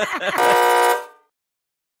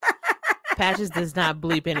 Patches does not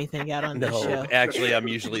bleep anything out on this show. Actually, I'm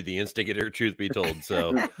usually the instigator, truth be told.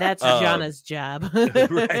 So that's Jona's job.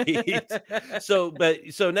 Right. So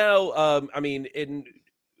now, I mean,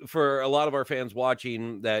 for a lot of our fans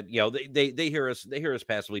watching that, you know, they hear us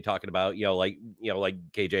passively talking about, like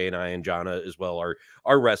KJ and I and Johna as well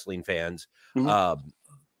are wrestling fans. Mm-hmm.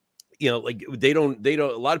 Like they don't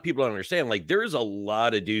a lot of people don't understand, like there's a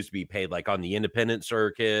lot of dues to be paid, like on the independent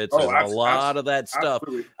circuits and a lot of that stuff.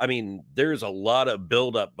 Absolutely. I mean, there's a lot of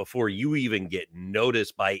buildup before you even get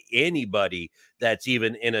noticed by anybody that's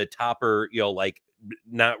even in a topper, like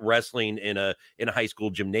not wrestling in a high school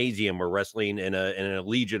gymnasium or wrestling in a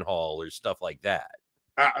Legion Hall or stuff like that.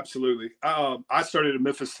 Absolutely. I started in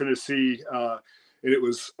Memphis, Tennessee, and it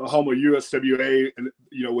was a home of USWA, and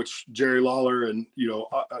which Jerry Lawler and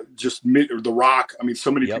just The Rock. I mean,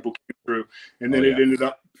 so many people came through, and then it ended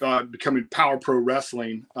up becoming Power Pro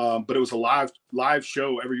Wrestling, but it was a live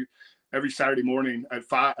show every Saturday morning at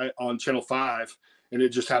 5 on Channel 5. And it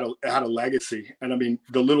just had a legacy. And I mean,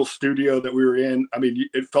 the little studio that we were in, I mean,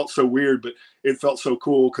 it felt so weird, but it felt so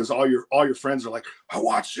cool because all your friends are like, I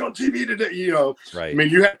watched you on TV today, you know. Right. I mean,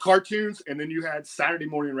 you had cartoons, and then you had Saturday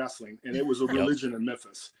morning wrestling, and it was a religion in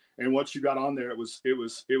Memphis. And once you got on there, it was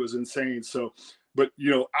insane. So, but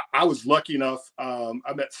you know, I was lucky enough.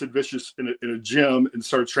 I met Sid Vicious in a gym and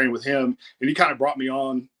started training with him, and he kind of brought me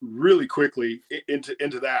on really quickly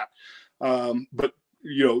into that. But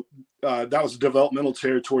you know, that was developmental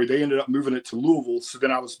territory. They ended up moving it to Louisville. So then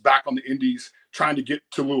I was back on the Indies trying to get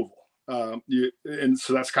to Louisville. And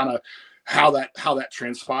so that's kind of how that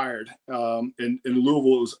transpired. In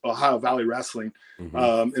Louisville, it was Ohio Valley Wrestling.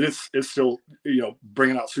 And it's still, you know,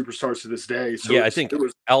 bringing out superstars to this day. So yeah, I think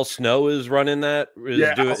Al Snow is running that,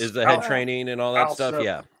 is the head training and all that Al stuff. Snow.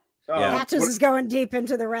 Yeah. Patches is going deep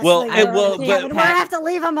into the wrestling. But we're gonna have to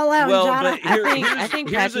leave him alone, John. I think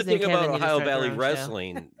here's the thing about Ohio Kevin Valley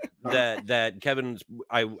Wrestling that Kevin's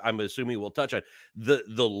I'm assuming will touch on the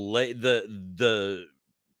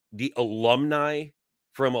alumni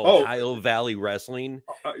from Ohio Valley Wrestling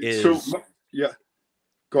is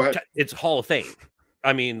Go ahead. It's Hall of Fame.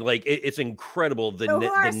 I mean, like it's incredible the names.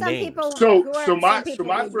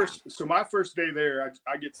 My first day there,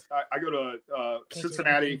 I go to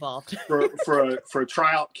Cincinnati for a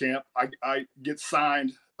tryout camp. I get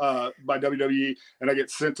signed by WWE and I get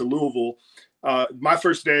sent to Louisville. My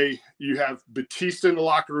first day, you have Batista in the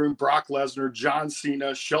locker room, Brock Lesnar, John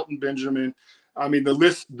Cena, Shelton Benjamin. I mean, the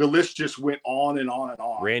list just went on and on and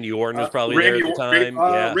on. Randy Orton was probably there at the time.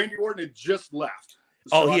 Randy Orton had just left.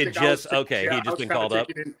 So he had just he had just been called up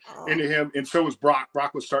into him, and so was Brock.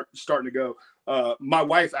 Brock was starting to go. My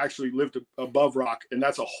wife actually lived above Brock, and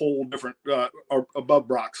that's a whole different or above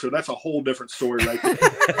Brock. So that's a whole different story, right? He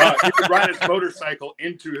could ride his motorcycle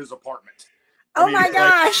into his apartment. My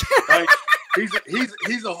gosh! Like,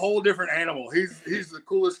 he's a whole different animal. He's the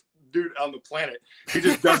coolest dude on the planet. He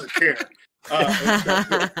just doesn't care.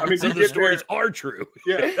 I mean, so the stories are true.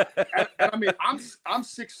 Yeah, and I mean, I'm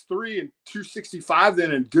 6'3" and 265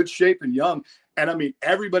 then, in good shape and young, and I mean,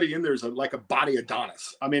 everybody in there is like a body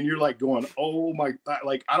Adonis. I mean, you're like going, oh my,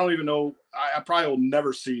 like I don't even know. I probably will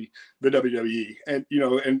never see the WWE, and you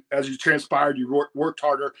know, and as you transpired, you worked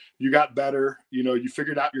harder, you got better, you know, you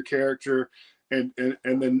figured out your character. And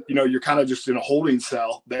then, you know, you're kind of just in a holding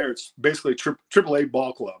cell there. It's basically AAA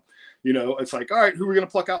ball club. You know, it's like, all right, who are we going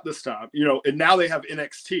to pluck out this time? You know, and now they have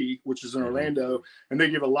NXT, which is in Orlando, and they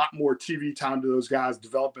give a lot more TV time to those guys,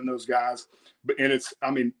 developing those guys. And it's, I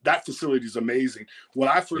mean, that facility is amazing. When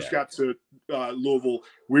I first got to Louisville,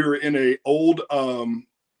 we were in a old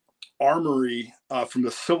armory from the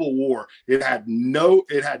Civil War. It had no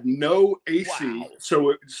AC. Wow.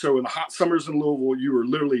 So in the hot summers in Louisville, you were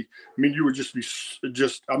literally, I mean, you would just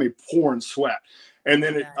pouring sweat. And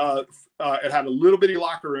then it had a little bitty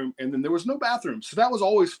locker room, and then there was no bathroom. So that was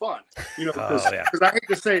always fun, you know, because I hate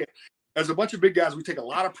to say it, as a bunch of big guys, we take a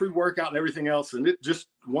lot of pre-workout and everything else, and it just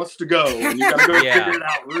wants to go, and you got to go figure it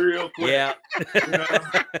out real quick. Yeah. You know?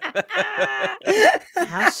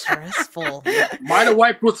 How stressful. Might have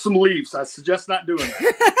wiped with some leaves. I suggest not doing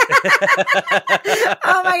that.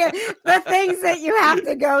 Oh my God. The things that you have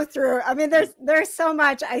to go through. I mean, there's so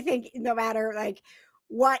much, I think, no matter like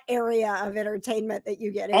what area of entertainment that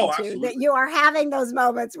you get into, that you are having those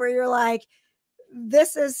moments where you're like,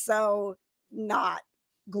 this is so not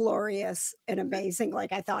glorious and amazing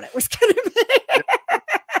like I thought it was going to be.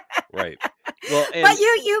 Right. Well, but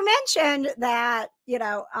you mentioned that, you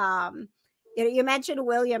mentioned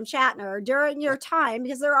William Shatner during your time,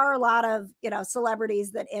 because there are a lot of,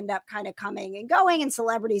 celebrities that end up kind of coming and going, and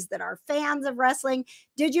celebrities that are fans of wrestling.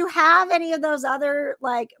 Did you have any of those other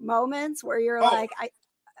like moments where you're like,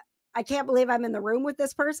 I can't believe I'm in the room with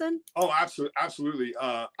this person? Oh, absolutely.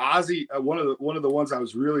 Ozzy, one of the ones I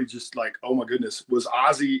was really just like, oh my goodness, was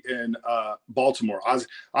Ozzy in Baltimore.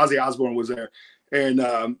 Ozzy Osbourne was there, and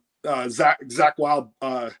Zach Wild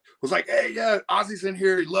was like, hey, yeah, Ozzy's in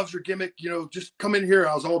here. He loves your gimmick. Just come in here.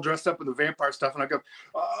 I was all dressed up in the vampire stuff, and I go,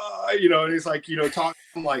 and he's like, talking.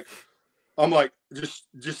 I'm like, just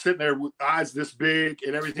sitting there with eyes this big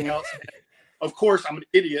and everything else. Of course, I'm an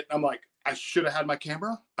idiot. I'm like, I should have had my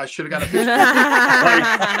camera. I should have got a picture. And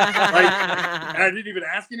I didn't even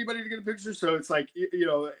ask anybody to get a picture. So it's like, you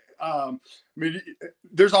know, I mean,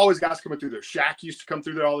 there's always guys coming through there. Shaq used to come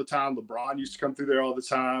through there all the time. LeBron used to come through there all the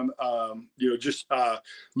time. You know, just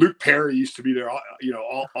Luke Perry used to be there,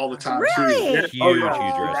 all the time. Really? Too. Huge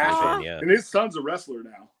wrestling fan, yeah. And his son's a wrestler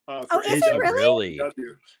now. Is he really?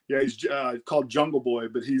 Yeah, he's called Jungle Boy,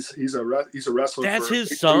 but he's a wrestler. That's for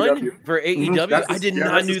his son AEW. for AEW. I did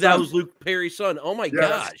not knew that was Luke Perry's son. Oh my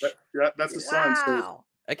gosh, that's his son. So,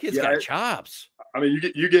 that kid's got chops. I mean,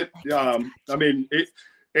 you get. I mean,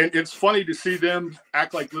 and it's funny to see them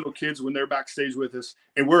act like little kids when they're backstage with us,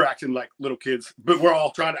 and we're acting like little kids, but we're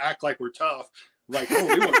all trying to act like we're tough. Like, oh,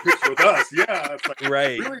 they want a picture with us. Yeah, it's like,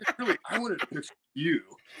 right. Really, I wanted a picture with you.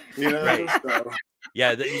 You know, right. So.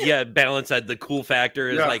 Yeah, balance at the cool factor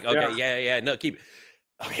is like, okay, yeah, no, keep.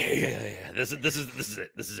 Okay, yeah. This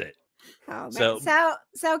is it. Oh, man.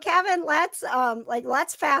 So Kevin, let's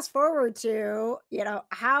fast forward to, you know,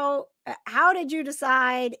 how did you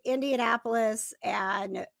decide Indianapolis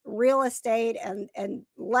and real estate and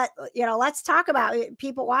let's talk about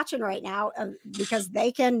people watching right now because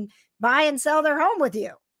they can buy and sell their home with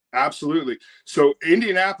you. Absolutely. So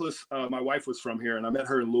Indianapolis, my wife was from here and I met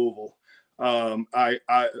her in Louisville. My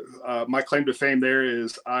claim to fame there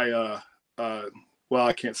is I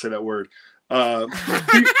can't say that word.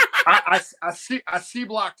 I C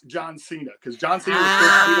blocked John Cena because John Cena was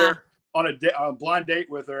supposed to be there on a blind date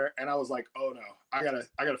with her, and I was like, oh no, I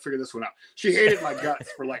gotta figure this one out. She hated my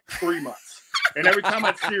guts for like 3 months, and every time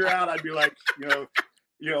I'd see her out, I'd be like,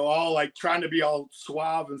 all like trying to be all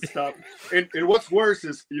suave and stuff. And what's worse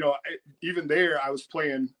is, even there, I was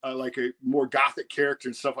playing like a more gothic character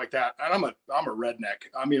and stuff like that. And I'm a redneck.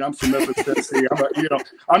 I mean, I'm from Memphis, Tennessee.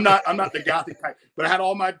 I'm not the gothic type, but I had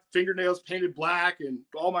all my fingernails painted black and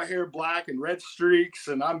all my hair black and red streaks.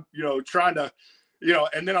 And I'm, trying to,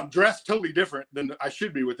 and then I'm dressed totally different than I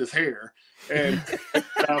should be with this hair. And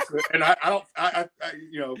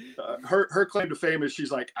her claim to fame is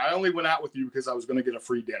she's like, I only went out with you because I was going to get a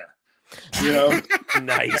free dinner.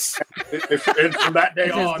 Nice. And from that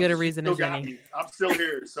day on, as good a reason as any. I'm still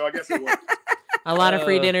here, so I guess it worked. A lot of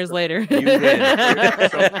free dinners later.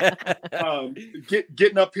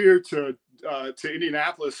 Getting up here to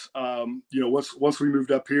Indianapolis, once we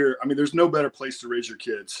moved up here, I mean, there's no better place to raise your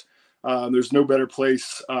kids. There's no better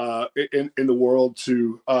place in the world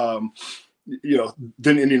to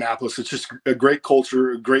than Indianapolis. It's just a great culture,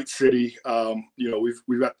 a great city.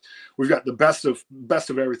 We've got the best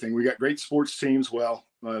of everything. We got great sports teams. Well,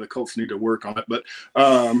 the Colts need to work on it, but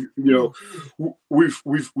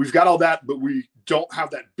we've got all that, but we don't have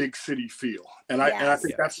that big city feel. And I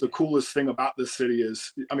think that's the coolest thing about this city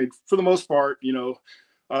is, I mean, for the most part,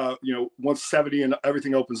 once 70 and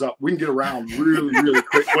everything opens up, we can get around really, really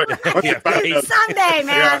quick. Someday,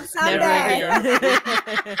 man. Someday.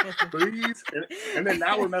 Please. And then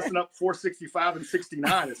now we're messing up 465 and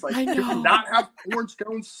 69. It's like, do we not have orange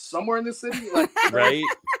cones somewhere in the city? Right.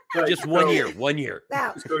 Just 1 year. 1 year.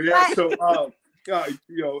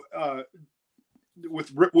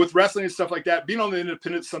 With wrestling and stuff like that, being on the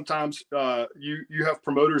independents, sometimes you have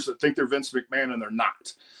promoters that think they're Vince McMahon and they're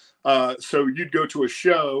not. So you'd go to a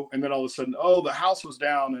show and then all of a sudden, oh, the house was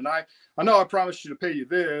down and I know I promised you to pay you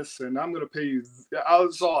this and I'm going to pay you.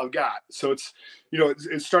 That's all I've got. So it's,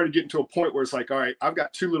 it started getting to a point where it's like, all right, I've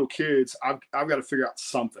got 2 little kids. I've got to figure out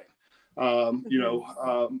something. And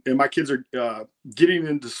my kids are getting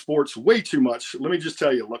into sports way too much. Let me just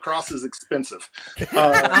tell you, lacrosse is expensive.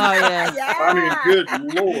 I mean, good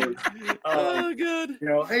Lord. Good.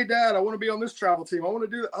 Hey Dad, I want to be on this travel team. I want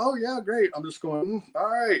to do that. Oh yeah, great. I'm just going, all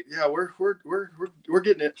right. Yeah, we're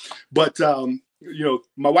getting it. But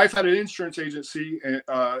my wife had an insurance agency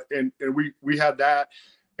and we had that.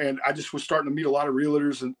 And I just was starting to meet a lot of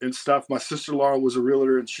realtors and stuff. My sister-in-law was a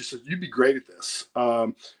realtor, and she said, "You'd be great at this.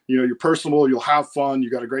 You're personable. You'll have fun. You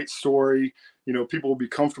got a great story. People will be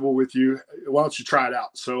comfortable with you. Why don't you try it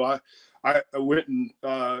out?" So I went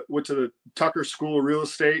to the Tucker School of Real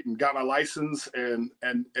Estate and got my license, and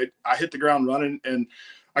I hit the ground running. And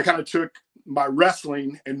I kind of took my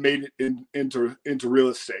wrestling and made it into real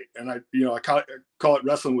estate. And I call it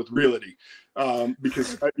wrestling with realty.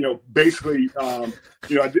 Because basically, and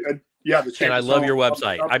I love your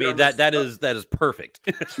website. I mean, that is perfect.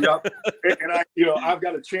 Yep. And I've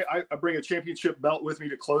got I bring a championship belt with me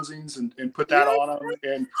to closings and put that on them.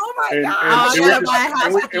 And oh my God! And we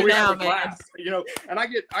have a class, and I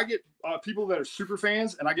get people that are super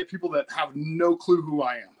fans, and I get people that have no clue who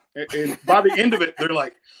I am. And by the end of it, they're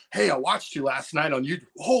like, "Hey, I watched you last night on YouTube.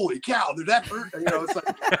 Holy cow, did that hurt?"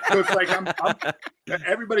 It's like I'm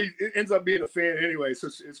everybody ends up being a fan anyway, so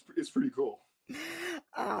it's pretty cool.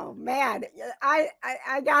 Oh man, I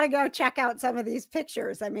gotta go check out some of these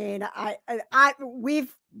pictures. I mean,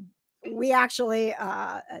 we actually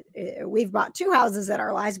we've bought 2 houses in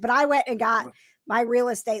our lives, but I went and got my real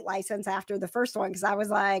estate license after the first one because I was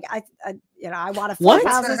like, I want to flip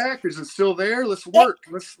houses. What the heck? Is it still there? Let's work.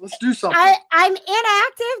 Let's do something. I'm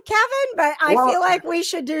inactive, Kevin, but I feel like we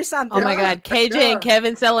should do something. Oh my God, KJ and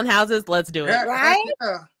Kevin selling houses. Let's do it. Right?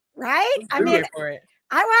 Right? I mean,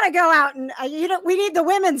 I want to go out and we need the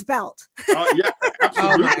women's belt. Yeah,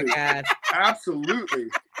 absolutely. Oh my God, absolutely.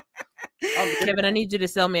 Kevin, I need you to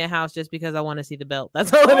sell me a house just because I want to see the belt.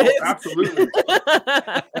 That's all it is. Absolutely.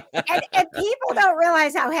 and people don't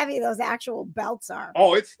realize how heavy those actual belts are.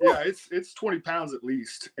 Oh, it's 20 pounds at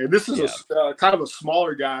least. And this is a kind of a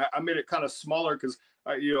smaller guy. I made it kind of smaller because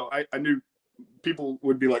I knew people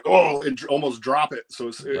would be like, oh, and almost drop it. So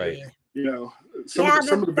it's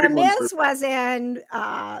some of the big ones. Miz was in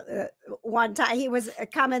one time. He was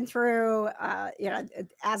coming through,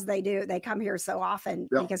 as they do. They come here so often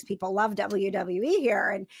because people love WWE here.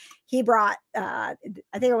 And he brought, I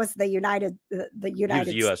think it was the United. He was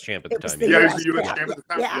the U.S. champ at the time. He was the U.S. champ at the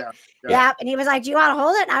time. Yeah. And he was like, "Do you want to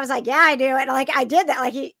hold it?" And I was like, "Yeah, I do." And like I did that.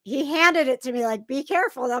 Like he handed it to me, like, "Be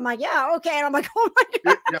careful." And I'm like, "Yeah, okay." And I'm like, "Oh my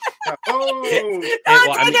God." Oh, take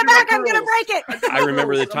it back. I'm gonna break it. I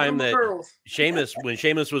remember the time that when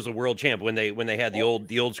Sheamus was a world champ, when they had the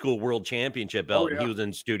old school world championship belt, and he was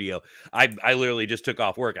in studio. I literally just took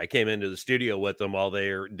off work. I came into the studio with them while they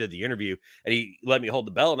did the interview, and he let me hold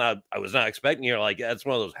the belt, and I was not expecting it. Like, that's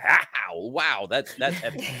one of those, wow, that's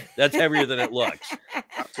heavy. That's heavier than it looks.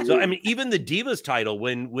 So I mean, even the Divas title,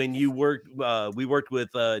 when you worked, we worked with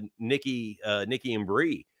Nikki and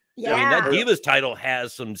Brie. Yeah. I mean, that Divas title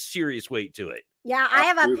has some serious weight to it. Yeah, I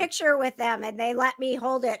have a picture with them, and they let me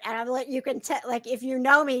hold it, and you can tell, like, if you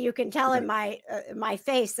know me, you can tell in my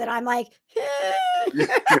face that I'm like,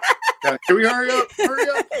 Can we hurry up?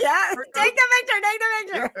 Yeah, take the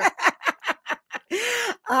picture.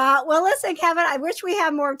 Well, listen, Kevin, I wish we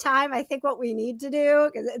had more time. I think what we need to do,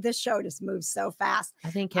 because this show just moves so fast. I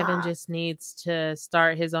think Kevin just needs to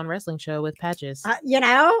start his own wrestling show with Patches. I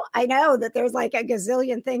know that there's like a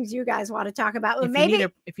gazillion things you guys want to talk about.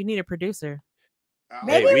 If you need a producer.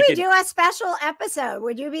 Maybe we could do a special episode.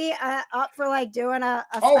 Would you be up for like doing a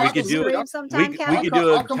special stream sometime, Kevin? We could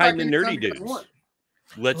do a Kind of Nerdy Dudes.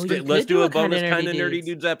 Let's do a bonus Kind of Nerdy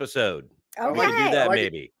Dudes episode. Okay. We could do that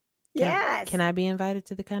maybe. Yes. Can I be invited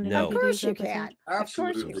to the Kind of Nerdy Dudes? Of course you can.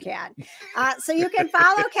 Absolutely. Of course you can. So you can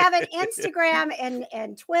follow Kevin Instagram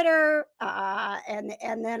and Twitter,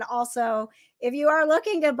 and then also if you are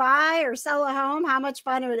looking to buy or sell a home, how much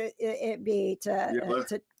fun would it be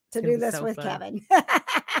to do this with Kevin?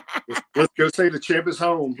 Let's go say the champ is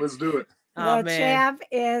home. Let's do it. The champ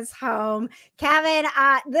is home. Kevin,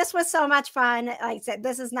 this was so much fun. Like I said,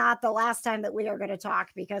 this is not the last time that we are going to talk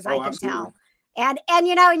because I can tell. And and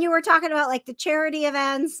you were talking about like the charity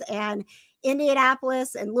events and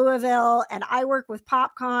Indianapolis and Louisville, and I work with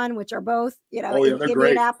PopCon, which are both in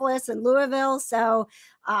Indianapolis and Louisville. So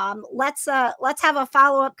let's have a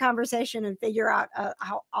follow-up conversation and figure out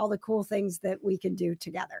how all the cool things that we can do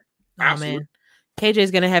together. Oh man,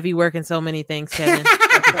 KJ's gonna have you working so many things, Kevin.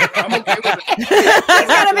 I'm okay with it. He's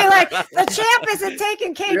gonna be like, the champ isn't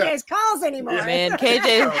taking KJ's calls anymore. Yeah, man,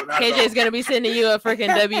 KJ's gonna be sending you a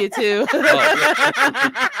freaking W-2.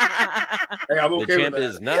 Hey, I'm okay the champ with that.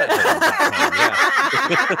 is not.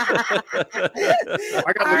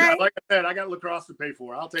 Like I said, I got lacrosse to pay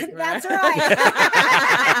for. I'll take it. That's right.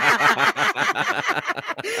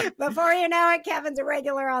 Before you know it, Kevin's a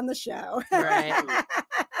regular on the show. Right.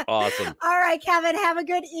 Awesome. All right, Kevin. Have a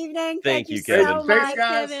good evening. Thank you, so Kevin. much, Thanks,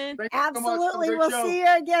 guys. Kevin. Thank Absolutely. you so much. We'll see you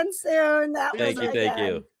again soon. Thank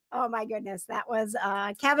you. Oh my goodness. That was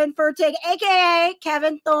Kevin Fertig, aka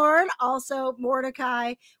Kevin Thorn, also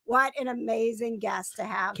Mordecai. What an amazing guest to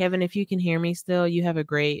have. Kevin, if you can hear me still, you have a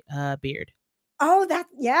great beard. Oh,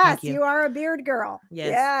 yes, you. You are a beard girl.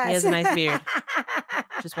 Yes. He has a nice beard.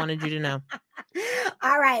 Just wanted you to know.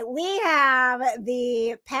 All right, we have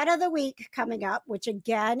the Pet of the Week coming up, which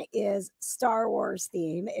again is Star Wars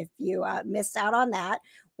theme. If you missed out on that,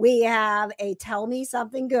 we have a Tell Me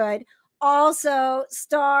Something Good, also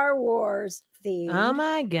Star Wars theme. Oh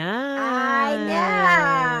my god! I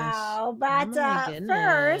know, but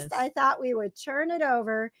first, I thought we would turn it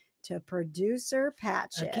over to Producer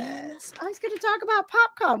Patches. Okay. I was going to talk about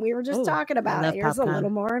PopCon. We were just talking about it. Here's PopCon. A little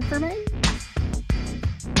more information.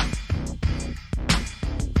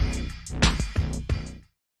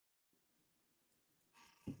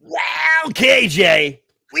 Well, KJ,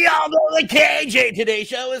 we all know the KJ Today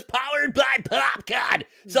Show is powered by PopCon,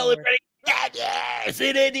 celebrating 10 years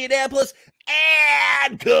in Indianapolis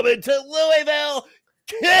And coming to Louisville,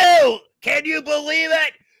 2. Can you believe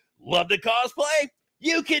it? Love to cosplay?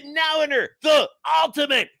 You can now enter the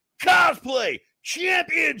Ultimate Cosplay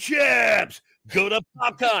Championships. Go to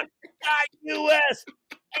PopCon.us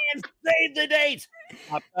and save the dates.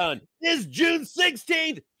 PopCon is June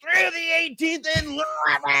 16th through the 18th in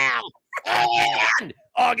Louisville. And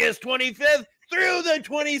August 25th through the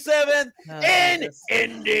 27th in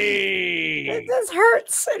Indy. This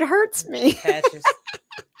hurts. It hurts me. Patches.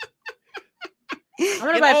 I'm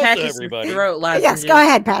going to buy Patches throat lozenges. Yes, go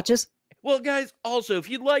ahead, Patches. Well, guys, also, if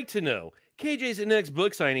you'd like to know, KJ's next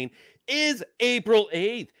book signing is April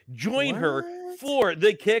 8th. Join her for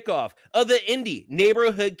the kickoff of the Indy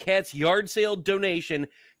Neighborhood Cats Yard Sale Donation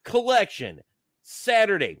Collection,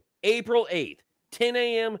 Saturday, April 8th, 10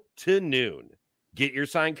 a.m. to noon. Get your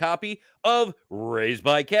signed copy of Raised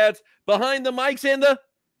by Cats, Behind the Mics and the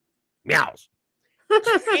Meows.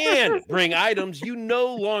 And bring items you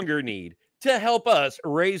no longer need to help us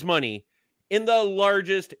raise money in the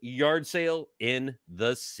largest yard sale in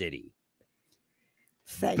the city.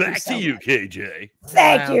 Back to you, KJ.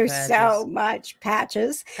 Thank you so much,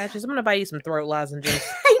 Patches. Patches, I'm going to buy you some throat lozenges.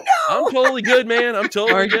 I know. I'm totally good, man. I'm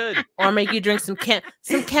totally good. Or make you drink some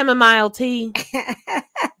chamomile tea.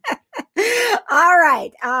 All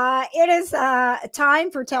right. It is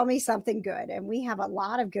time for Tell Me Something Good. And we have a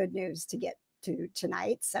lot of good news to get to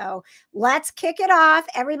tonight. So let's kick it off.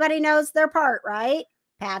 Everybody knows their part, right?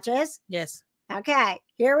 Patches? Yes. Okay.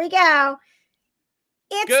 Here we go.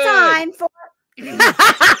 It's Good. time for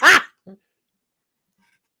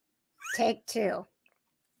Take 2.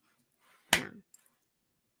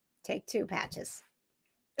 Take 2, Patches.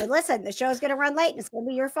 But listen, the show's gonna run late and it's gonna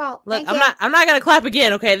be your fault. Look, I'm not gonna clap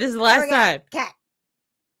again, okay? This is the last time. Okay.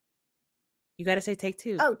 You gotta say take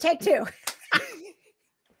 2. Oh, take 2.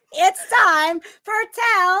 It's time for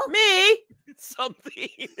Tell Me Something.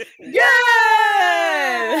 Good.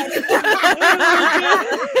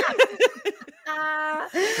 I'm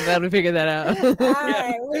glad we figured that out. All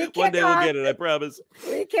right, One day we'll get it, I promise.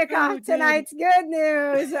 We kick off tonight's good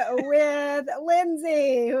news with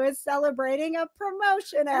Lindsay, who is celebrating a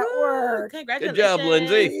promotion at work. Congratulations. Good job,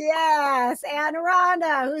 Lindsay. Yes, and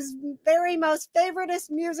Rhonda, whose very most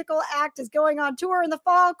favoriteest musical act is going on tour in the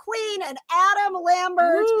fall, Queen and Adam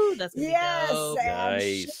Lambert. Ooh, that's gonna be yes, dope. and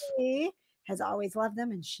Nice. she has always loved them,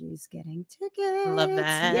 and she's getting tickets. Love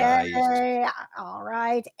that. Yay. All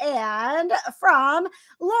right. And from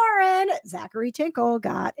Lauren, Zachary Tinkle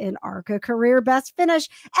got an ARCA career best finish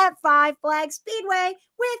at Five Flag Speedway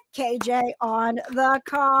with KJ on the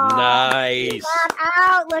car. Nice. Check that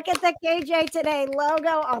out. Look at the KJ Today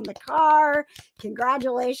logo on the car.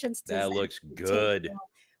 Congratulations to That Zachary looks good. Tinkle.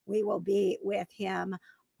 We will be with him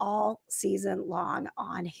all season long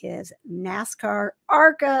on his NASCAR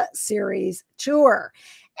ARCA Series tour.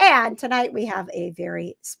 And tonight we have a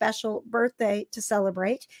very special birthday to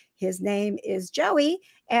celebrate. His name is Joey,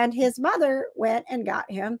 and his mother went and got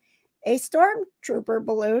him a stormtrooper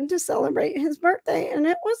balloon to celebrate his birthday, and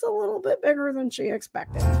it was a little bit bigger than she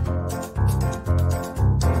expected.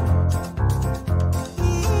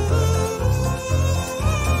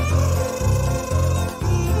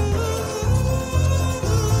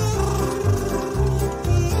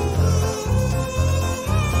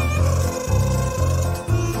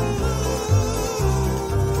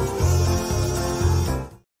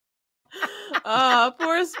 Oh,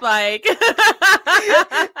 poor Spike.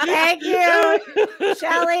 Thank you,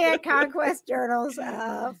 Shelly at Conquest Journals,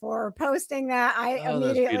 for posting that. I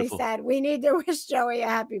immediately said, we need to wish Joey a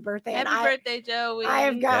happy birthday. Happy birthday, Joey. I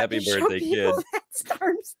have got Happy to show birthday, people kid. that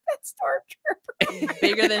stormtrooper.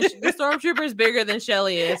 Bigger than the stormtrooper is bigger than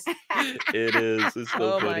Shelly is. It is. It's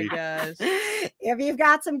so Oh funny. my gosh. If you've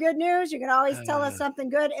got some good news, you can always tell us something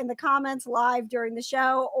good in the comments live during the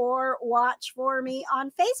show, or watch for me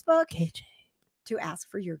on Facebook KJ. to ask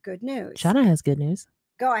for your good news. Johna has good news.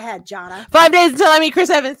 Go ahead, Johna. 5 days until I meet Chris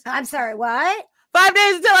Evans. I'm sorry, what? 5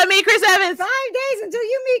 days until I meet Chris Evans. 5 days until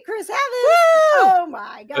you meet Chris Evans. Woo! Oh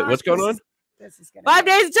my gosh. Wait, what's going on? This is gonna 5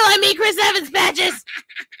 be- days until I meet Chris Evans, Patches.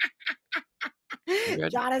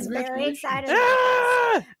 Johna's very excited.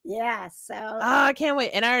 Ah! Yes. So Oh, I can't wait.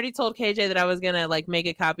 And I already told KJ that I was gonna like make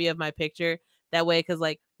a copy of my picture that way, because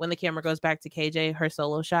like when the camera goes back to KJ, her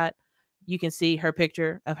solo shot, you can see her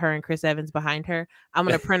picture of her and Chris Evans behind her. I'm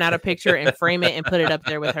gonna print out a picture and frame it and put it up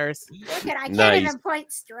there with hers. look at, I can't Nice. even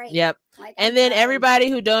point straight. Yep. Like And I'm then sorry. everybody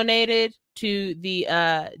who donated to the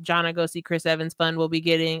Johna Go See Chris Evans Fund will be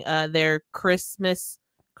getting their Christmas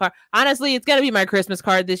card. Honestly, it's gonna be my Christmas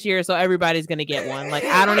card this year, so everybody's gonna get one. Like,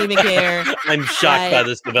 I don't even care. I'm shocked by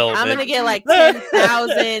this development. I'm gonna get like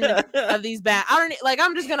 10,000 of these back.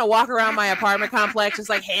 I'm just gonna walk around my apartment complex, just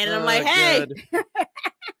like handing them, like, hey,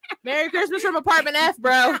 Merry Christmas from Apartment F,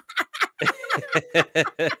 bro. You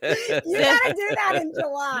gotta do that in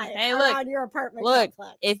July. Hey, look, on your apartment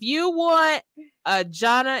complex. If you want a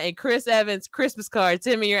Johna and Chris Evans Christmas card,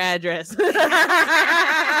 send me your address.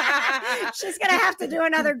 She's gonna have to do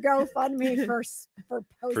another GoFundMe for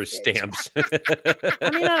postage. For stamps. I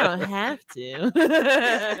mean, I don't have to.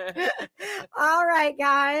 All right,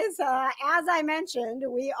 guys. As I mentioned,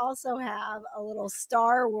 we also have a little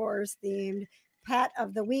Star Wars themed pet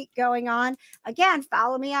of the week going on. Again,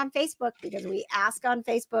 follow me on Facebook because we ask on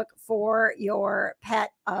Facebook for your pet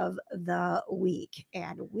of the week,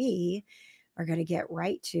 and we are going to get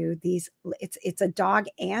right to these. It's a dog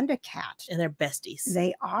and a cat, and they're besties.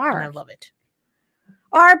 They are. And I love it.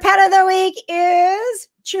 Our pet of the week is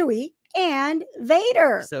Chewy and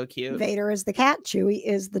Vader. So cute. Vader is the cat. Chewy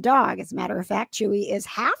is the dog. As a matter of fact, Chewy is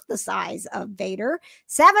half the size of Vader.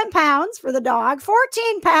 7 pounds for the dog,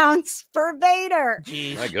 14 pounds for Vader.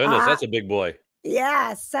 Jeez. My goodness, that's a big boy.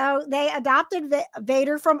 Yeah, so they adopted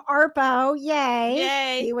Vader from Arpo. Yay.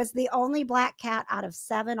 Yay. He was the only black cat out of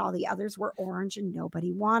 7. All the others were orange and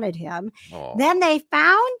nobody wanted him. Aww. Then they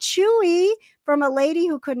found Chewy from a lady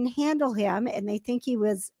who couldn't handle him, and they think he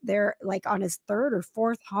was there like on his 3rd or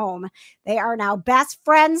 4th home. They are now best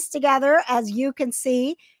friends together, as you can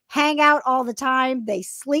see, hang out all the time. They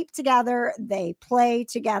sleep together, they play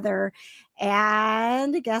together,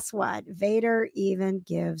 and guess what? Vader even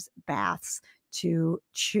gives baths to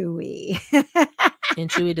Chewy. And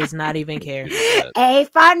Chewy does not even care. A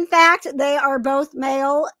fun fact, they are both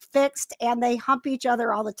male fixed and they hump each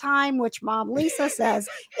other all the time, which Mom Lisa says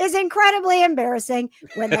is incredibly embarrassing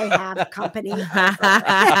when they have company. Man,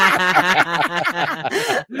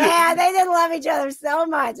 they just love each other so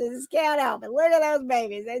much. I just can't help it. Look at those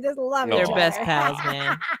babies. They just love each They're other. best pals,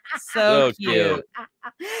 man. So cute.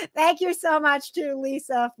 Thank you so much to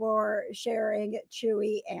Lisa for sharing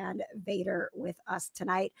Chewy and Vader with us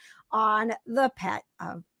tonight on the Pet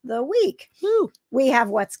of the Week. Woo. We have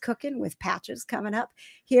What's Cooking with Patches coming up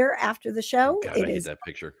here after the show. God, I hate that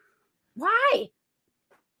picture. Why?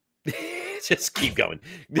 Just keep going.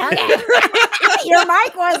 Okay. Your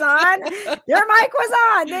mic was on. Your mic was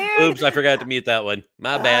on, dude. Oops, I forgot to mute that one.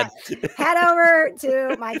 My bad. Head over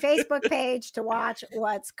to my Facebook page to watch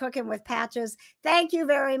What's Cooking with Patches. Thank you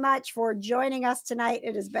very much for joining us tonight.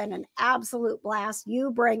 It has been an absolute blast.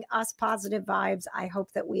 You bring us positive vibes. I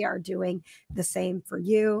hope that we are doing the same for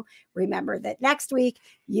you. Remember that next week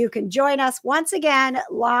you can join us once again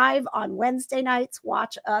live on Wednesday nights.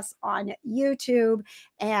 Watch us on YouTube.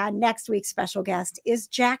 And next week's special guest is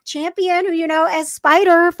Jack Champion, who you know as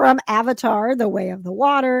Spider from Avatar, The Way of the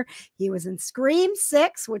Water. He was in Scream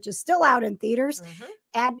 6, which is still out in theaters.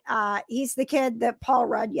 And he's the kid that Paul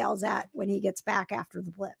Rudd yells at when he gets back after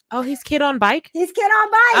the blip. Oh, he's Kid on Bike? He's Kid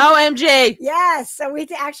on Bike. OMG. Yes. So we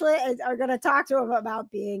actually are going to talk to him about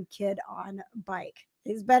being Kid on Bike.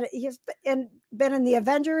 He's been in the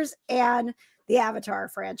Avengers and the Avatar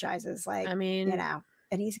franchises. Like, I mean, you know,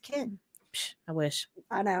 and he's a kid. I wish.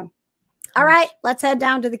 I know. All right, let's head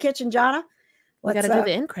down to the kitchen, Jonna. We got to do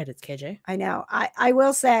the end credits, KJ. I know. I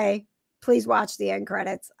will say, please watch the end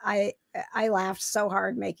credits. I laughed so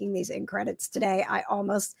hard making these end credits today. I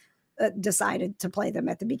almost decided to play them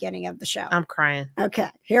at the beginning of the show. I'm crying. Okay,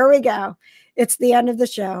 here we go. It's the end of the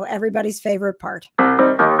show. Everybody's favorite part.